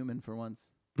be a human for once.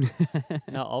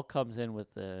 No, Oak comes in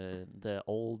with the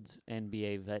old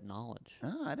NBA vet knowledge.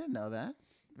 Oh, I didn't know that.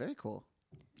 Very cool.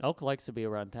 Oak likes to be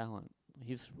around talent.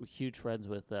 He's huge friends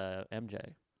with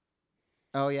MJ.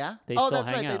 Oh, yeah? They oh, still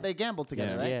that's right. hang out. They gambled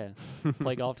together, right? Yeah,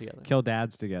 play golf together. Kill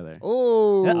dads together.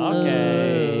 Oh.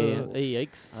 Okay.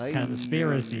 Yikes. Ay.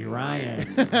 Conspiracy,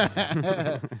 Ryan.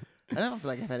 I don't feel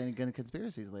like I've had any good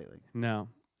conspiracies lately. No.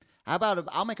 How about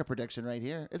I'll make a prediction right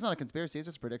here. It's not a conspiracy. It's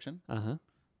just a prediction. Uh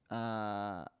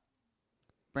huh.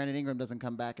 Brandon Ingram doesn't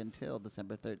come back until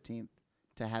December 13th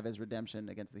to have his redemption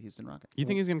against the Houston Rockets. You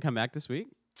think he's going to come back this week?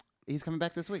 He's coming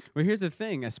back this week. Well, here's the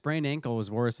thing. A sprained ankle is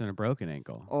worse than a broken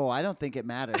ankle. Oh, I don't think it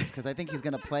matters because I think he's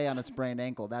going to play on a sprained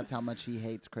ankle. That's how much he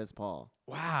hates Chris Paul.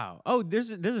 Wow. Oh,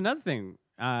 there's another thing.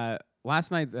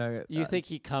 Last night, You think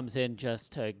he comes in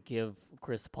just to give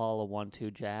Chris Paul a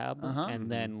 1-2 jab Uh-huh.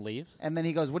 and then leaves? And then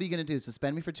he goes, "What are you going to do?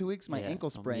 Suspend me for 2 weeks? My Yeah.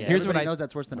 ankle sprained." Yeah. Here's what Everybody I- knows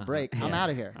that's worse than a break. I'm Yeah. out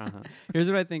of here. here's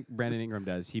what I think Brandon Ingram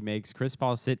does. He makes Chris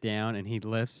Paul sit down and he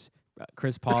lifts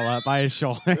Chris Paul up by his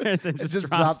shoulders and It just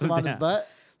drops him on his down. butt.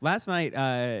 Last night,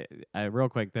 real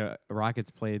quick, the Rockets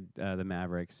played the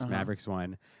Mavericks. Uh-huh. Mavericks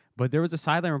won. But there was a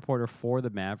sideline reporter for the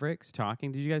Mavericks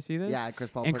talking. Did you guys see this? Yeah,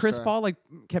 Chris Paul. And pushed Chris her. Paul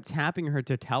kept tapping her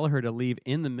to tell her to leave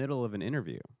in the middle of an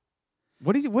interview.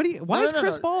 Why No, is no,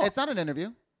 Chris no. Paul? It's not an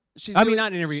interview. She's I mean, doing-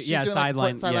 not an interview. she's Yeah, doing,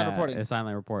 sideline. sideline yeah, reporting. a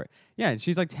sideline report. Yeah, and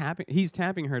she's tapping. He's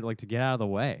tapping her to get out of the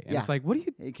way. And Yeah. it's like, what do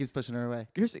you? He keeps pushing her away.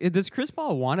 Does Chris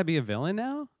Paul want to be a villain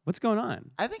now? What's going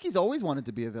on? I think he's always wanted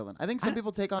to be a villain. I think some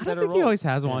people take on I better don't think roles. he always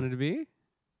has Yeah. wanted to be.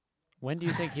 When do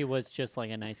you think he was just like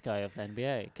a nice guy of the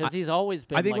NBA? Because he's always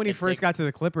been. I think like when a he first dick- got to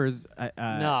the Clippers,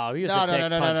 No, he was No, a no, dick no,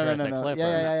 no, puncher no, no, as no, a no. Clipper.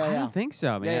 Yeah. I don't think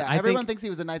so, man. Yeah, I everyone think thinks he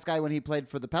was a nice guy when he played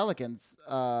for the Pelicans,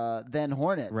 then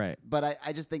Hornets. Right. But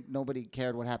I just think nobody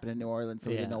cared what happened in New Orleans, so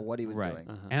we didn't Yeah. know what he was right. doing.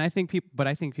 Uh-huh. And I think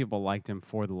people liked him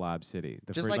for the Lob City.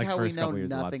 The Just first, like how we first know couple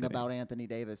years of Lob nothing City. about Anthony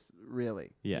Davis,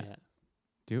 really. Yeah.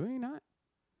 Do we not?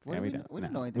 What Yeah, do we we don't. we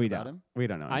don't No, know anything we about don't. him. We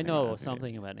don't know. I anything know about Anthony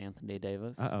something Davis. about Anthony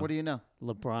Davis. Uh-oh. What do you know?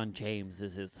 LeBron James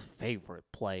is his favorite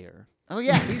player. Oh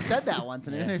yeah, he said that once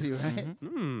in an Yeah. interview, right?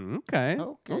 Mhm. Okay.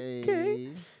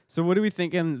 Okay. So what are we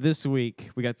thinking this week?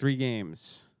 We got 3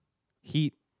 games: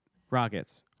 Heat,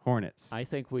 Rockets, Hornets. I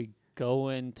think we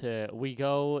go to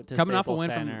coming off a Staples win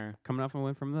Center.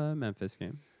 from the Memphis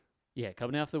game. Yeah,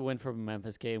 coming off the win from a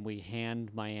Memphis game, we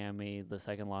hand Miami the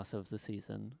second loss of the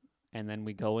season, and then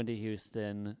we go into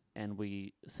Houston and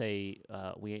we say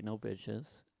we ain't no bitches,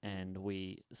 and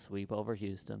we sweep over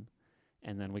Houston,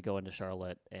 and then we go into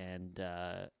Charlotte, and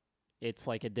it's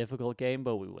like a difficult game,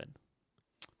 but we win.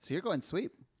 So you're going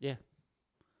sweep. Yeah,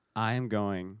 I am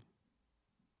going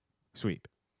sweep.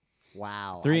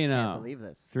 Wow. 3-0. I can't believe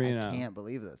this. 3-0. I can't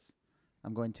believe this.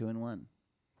 I'm going 2-1.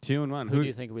 2-1. who do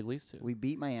you think we lose to? We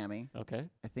beat Miami. Okay,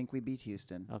 I think we beat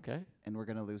Houston, okay. and we're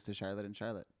gonna lose to Charlotte and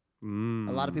Charlotte. A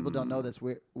lot of people don't know this.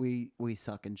 We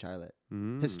suck in Charlotte.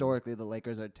 Historically, the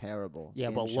Lakers are terrible. Yeah,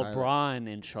 in but Charlotte. LeBron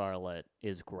in Charlotte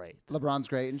is great. LeBron's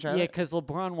great in Charlotte. Yeah, because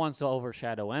LeBron wants to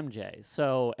overshadow MJ.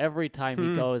 So every time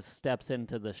he steps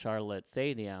into the Charlotte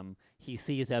stadium, he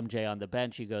sees MJ on the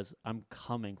bench. He goes, "I'm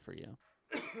coming for you."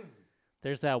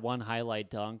 There's that one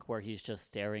highlight dunk where he's just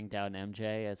staring down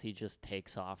MJ as he just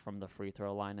takes off from the free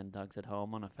throw line and dunks it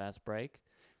home on a fast break.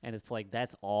 And it's like,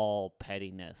 that's all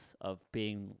pettiness of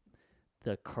being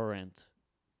the current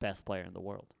best player in the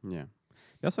world. Yeah.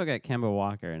 We also got Kemba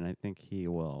Walker, and I think he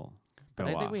will go But I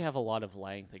think off. we have a lot of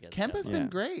length against Kemba's Kemba. been Yeah.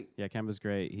 great. Yeah, Kemba's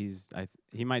great.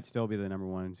 He might still be the number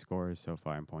 1 scorer so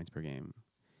far in points per game.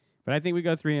 But I think we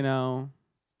go 3-0.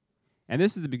 And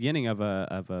this is the beginning of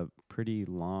a pretty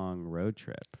long road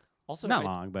trip. Also, Not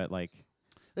long, but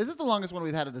This is the longest one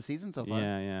we've had of the season so far.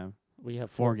 yeah. we have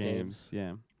 4 games.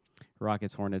 Yeah.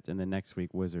 Rockets, Hornets, and then next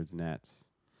week Wizards, Nets.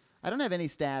 I don't have any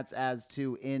stats as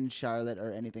to in Charlotte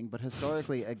or anything, but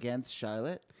historically against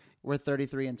Charlotte, we're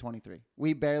 33-23.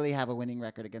 We barely have a winning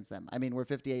record against them. I mean, we're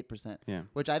 58%. Yeah.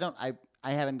 Which I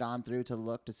haven't gone through to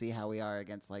look to see how we are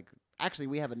against actually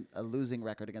we have a losing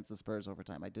record against the Spurs over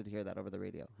time. I did hear that over the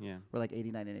radio. Yeah. We're like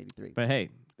 89-83. But hey,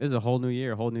 this is a whole new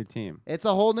year, a whole new team. It's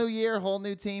a whole new year, whole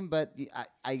new team, but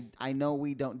I know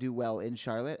we don't do well in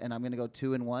Charlotte, and I'm going to go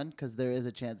 2-1 because there is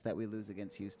a chance that we lose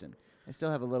against Houston. I still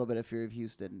have a little bit of fear of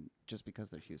Houston just because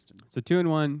they're Houston. So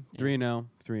 2-1, 3-0,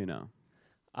 3-0.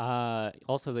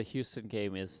 Also, the Houston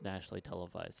game is nationally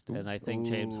televised, and I think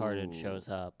James Harden Ooh. shows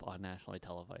up on nationally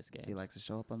televised games. He likes to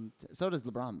show up on. So does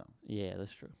LeBron, though. Yeah,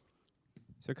 that's true.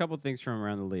 So a couple things from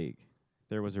around the league.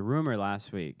 There was a rumor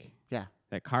last week Yeah.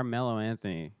 that Carmelo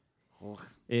Anthony Ugh.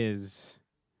 is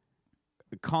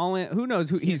calling. Who knows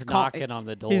who He's knocking on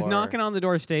the door. He's knocking on the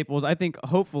door of Staples. I think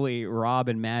hopefully Rob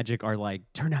and Magic are like,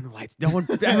 turn down the lights. No one,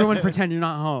 everyone pretend you're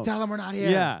not home. Tell him we're not here.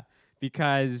 Yeah,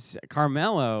 because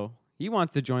Carmelo, he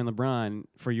wants to join LeBron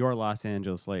for your Los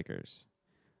Angeles Lakers.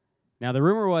 Now the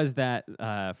rumor was that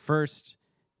first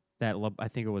that I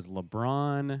think it was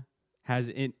LeBron has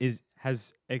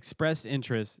expressed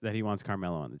interest that he wants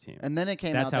Carmelo on the team. And then it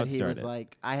came That's out how that it he was started.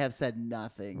 like, I have said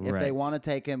nothing. If they Right. want to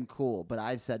take him, cool. But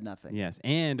I've said nothing. Yes,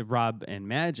 and Rob and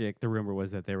Magic, the rumor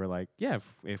was that they were like, yeah,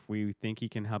 if we think he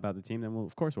can help out the team, then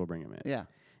of course we'll bring him in. Yeah.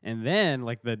 And then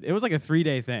it was like a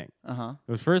 3-day thing. Uh-huh.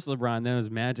 It was first LeBron, then it was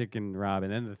Magic and Rob,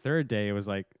 and then the third day it was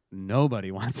like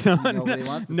nobody wants him. Nobody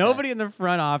wants this Nobody guy. in the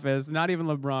front office, not even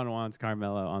LeBron wants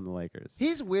Carmelo on the Lakers.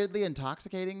 He's weirdly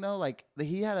intoxicating though. Like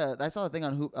I saw a thing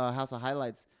on House of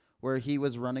Highlights where he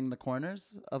was running the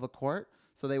corners of a court.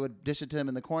 So they would dish it to him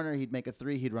in the corner. He'd make a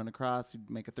 3. He'd run across. He'd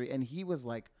make a 3, and he was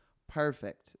like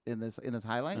perfect in this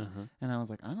highlight. And I was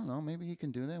like, I don't know, maybe he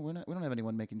can do that. We don't have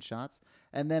anyone making shots.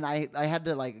 And then I had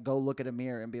to like go look at a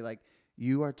mirror and be like,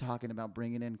 you are talking about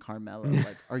bringing in Carmelo.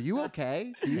 Like, are you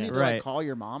okay? Do you need to Right. like call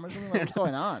your mom or something? Like, what's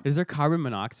going on? Is there carbon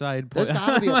monoxide? There's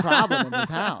got to be a problem in this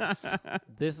house.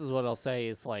 This is what I'll say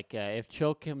is like if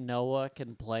Joakim Noah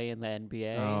can play in the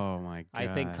NBA, Oh my god!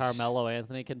 I think Carmelo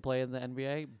Anthony can play in the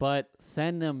NBA, but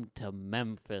send him to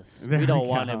Memphis. There We don't we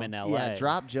want go. him in LA. Yeah,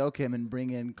 drop Joakim and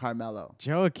bring in Carmelo.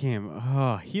 Joakim.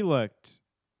 Oh, he looked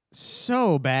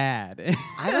so bad.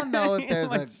 I don't know if He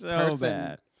there's a looked so person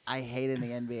bad. I hate in the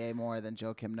NBA more than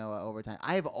Joakim Noah over time.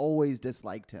 I've always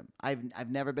disliked him. I've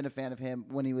never been a fan of him.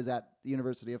 When he was at the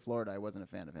University of Florida, I wasn't a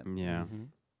fan of him. Yeah. Mhm.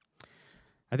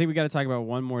 I think we got to talk about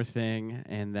one more thing,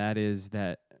 and that is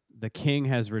that the king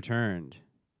has returned.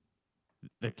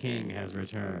 The king has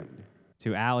returned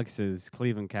to Alex's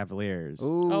Cleveland Cavaliers.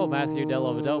 Oh, Matthew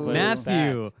Dellavedova is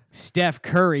Matthew, Steph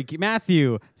Curry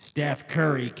killer,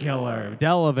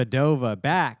 Dellavedova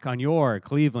back on your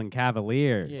Cleveland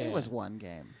Cavaliers. Yeah. It was one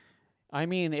game. I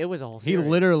mean, it was a whole He series.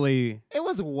 literally It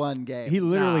was one game. He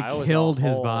literally Nah, it was killed a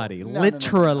his whole- body. No, no, no, no.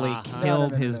 Literally Uh-huh.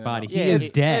 killed No, no, his no, no, body. no. He Yeah, is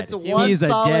it's dead. a one He is a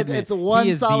solid- dead man. it's a one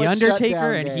he is the solid Undertaker,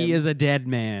 shutdown and he game. is a dead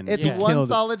man. It's Yeah. one Killed-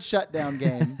 solid shutdown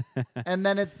game, and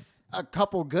then it's a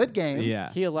couple good games. Yeah.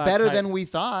 He allowed Better Ky- than we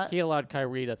thought. He allowed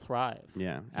Kyrie to thrive.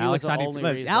 Yeah, He Alex, was the how do you only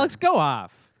look, reason. Alex, go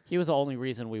off. He was the only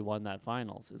reason we won that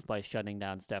finals is by shutting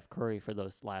down Steph Curry for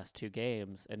those last 2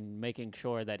 games and making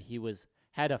sure that he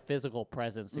had a physical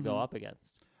presence to go up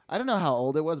against. I don't know how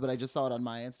old it was, but I just saw it on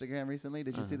my Instagram recently.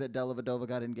 Did you see that Dellavedova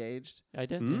got engaged? I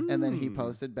did. And then he Mm.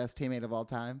 posted best teammate of all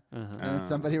time. Uh-huh. And then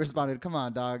somebody responded, "Come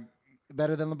on, dog,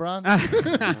 better than LeBron."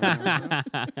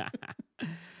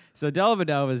 So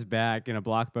Dellavedova is back in a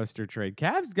blockbuster trade.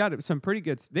 Cavs got some pretty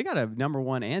good. They got a number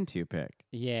 1 and 2 pick.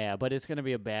 Yeah, but it's going to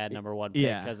be a bad number 1 pick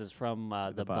Yeah. because it's from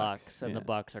the Bucks, Bucks, and yeah. the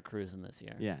Bucks are cruising this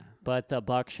year. Yeah. But the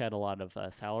Bucks shed a lot of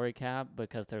salary cap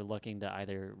because they're looking to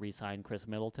either re-sign Chris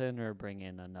Middleton or bring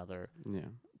in another Yeah.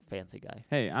 fancy guy.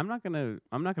 Hey, I'm not gonna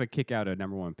kick out a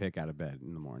number 1 pick out of bed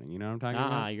in the morning. You know what I'm talking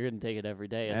about? You're going to take it every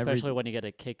day, Every- especially when you get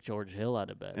to kick George Hill out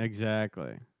of bed.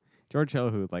 Exactly. George Hill,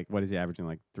 who what is he averaging,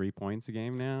 like 3 points a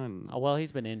game now? And Well,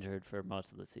 he's been injured for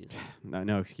most of the season.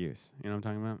 no excuse. You know what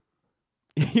I'm talking about?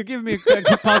 You're giving me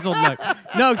a puzzled look.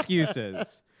 No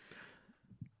excuses.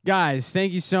 Guys,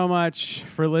 thank you so much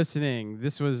for listening.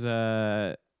 This was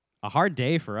a hard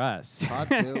day for us. Pod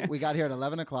 2. We got here at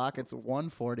 11 o'clock. It's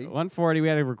 1:40. 1:40. We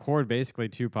had to record basically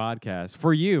 2 podcasts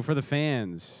for you, for the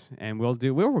fans, and we'll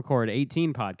record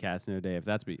 18 podcasts in a day if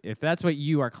that's what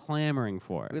you are clamoring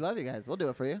for. We love you guys. We'll do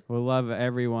it for you. We'll love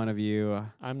every one of you.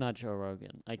 I'm not Joe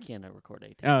Rogan. I can't record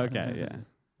 18 Oh, okay, podcasts. yeah.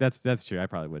 That's true. I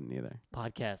probably wouldn't either.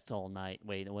 Podcasts all night.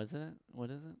 Wait, was it? What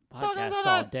is it? Podcast Podcasts all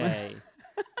all night. day.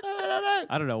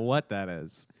 I don't know what that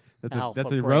is. That's Alpha a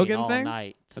brain Rogan all thing.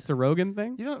 night. That's a Rogan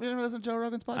thing. You don't listen to Joe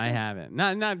Rogan's podcast? I haven't.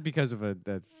 Not because of a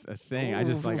thing. I'm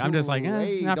just like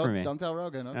Hey, not don't, for me. Don't tell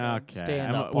Rogan. Okay. Okay.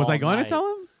 Stand up Was I all going night. to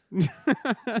tell him?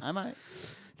 I might.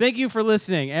 Thank you for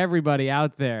listening, everybody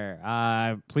out there.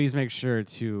 Please make sure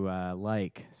to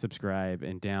like, subscribe,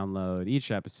 and download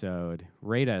each episode.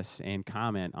 Rate us and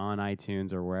comment on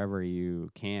iTunes or wherever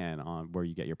you can on where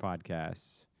you get your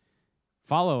podcasts.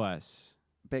 Follow us.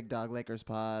 Big Dog Lakers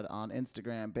Pod on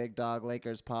Instagram, Big Dog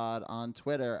Lakers Pod on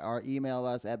Twitter, or email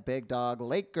us at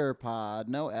BigDogLakerPod,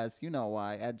 no S, you know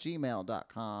why, at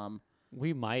gmail.com.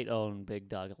 We might own Big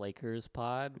Dog Lakers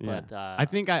Pod, Yeah. but I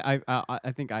think I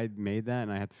think I made that,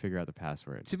 and I have to figure out the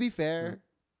password. To be fair,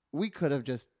 we could have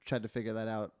just tried to figure that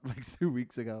out like 2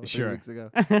 weeks ago, 3 Sure. weeks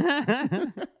ago.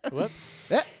 whoops.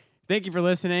 Eh, Thank you for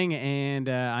listening, and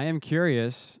I am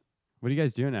curious. What are you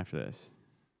guys doing after this?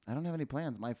 I don't have any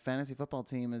plans. My fantasy football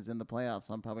team is in the playoffs,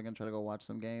 so I'm probably going to try to go watch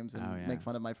some games and Oh, yeah. make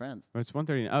fun of my friends. Well, it's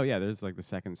 1:30. Oh yeah, there's like the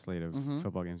second slate of Mhm.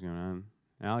 football games going on.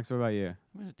 Alex, what about you?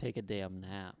 I'm going to take a damn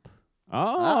nap.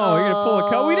 Oh, you're gonna pull a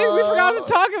coat. We forgot to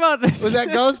talk about this. Was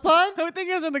that Ghost Pod? I think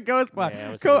it was in the Ghost Pod. Yeah,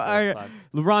 it was Co- in the Ghost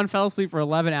Pod. LeBron fell asleep for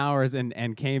 11 hours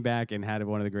and came back and had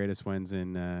one of the greatest wins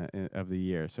of the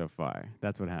year so far.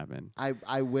 That's what happened.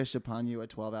 I wish upon you a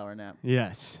 12-hour nap.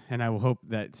 Yes, and I will hope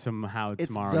that somehow It's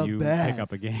tomorrow the you pick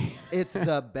up a best. game. It's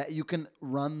the You can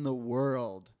run the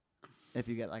world if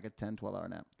you get like a 10, 12-hour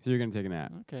nap. So you're gonna take a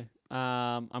nap. Okay.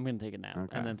 I'm gonna take a nap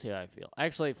Okay. and then see how I feel.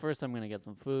 Actually, first I'm gonna get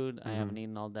some food. I haven't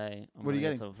eaten all day. I'm What are gonna you get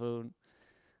getting? some food.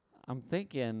 I'm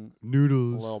thinking a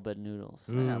Noodles. little bit noodles.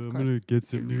 Yeah, of I'm course. gonna get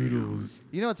some noodles.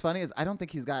 You know what's funny is I don't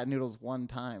think he's got noodles one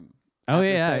time. Oh after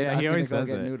yeah, saying, yeah. "I'm He gonna always go says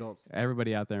get it. noodles.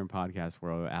 Everybody out there in podcast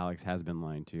world, Alex has been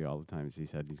lying to you all the times. He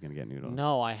said he's gonna get noodles.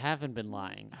 No, I haven't been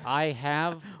lying. I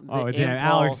have the Oh damn,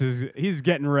 impulse Alex he's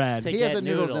getting red. to He get has a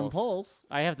noodles noodles. impulse.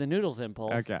 I have the noodles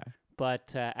impulse. Okay.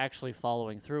 But actually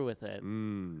following through with it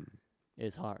Mm.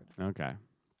 is hard. Okay.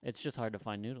 It's just hard to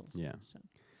find noodles. Yeah. So.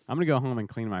 I'm gonna go home and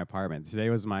clean my apartment. Today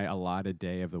was my allotted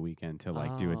day of the weekend to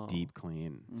like do a Oh. deep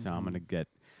clean. So I'm gonna get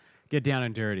down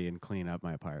and dirty and clean up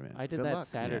my apartment. I did Good that luck.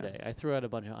 Saturday. I threw out a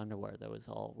bunch of underwear that was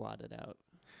all rotted out.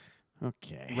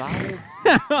 Okay.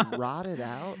 Rotted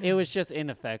out. It was just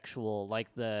ineffectual.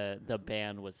 Like the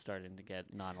band was starting to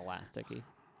get non-elasticy.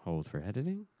 Hold for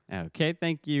editing. Okay,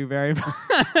 thank you very much.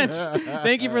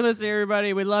 Thank you for listening,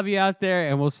 everybody. We love you out there,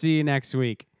 and we'll see you next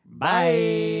week.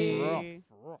 Bye.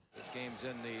 This game's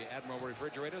in the Admiral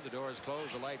refrigerator. The door is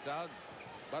closed, the lights out.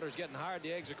 Butter's getting hard,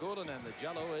 the eggs are cooling, and the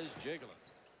Jell-O is jiggling.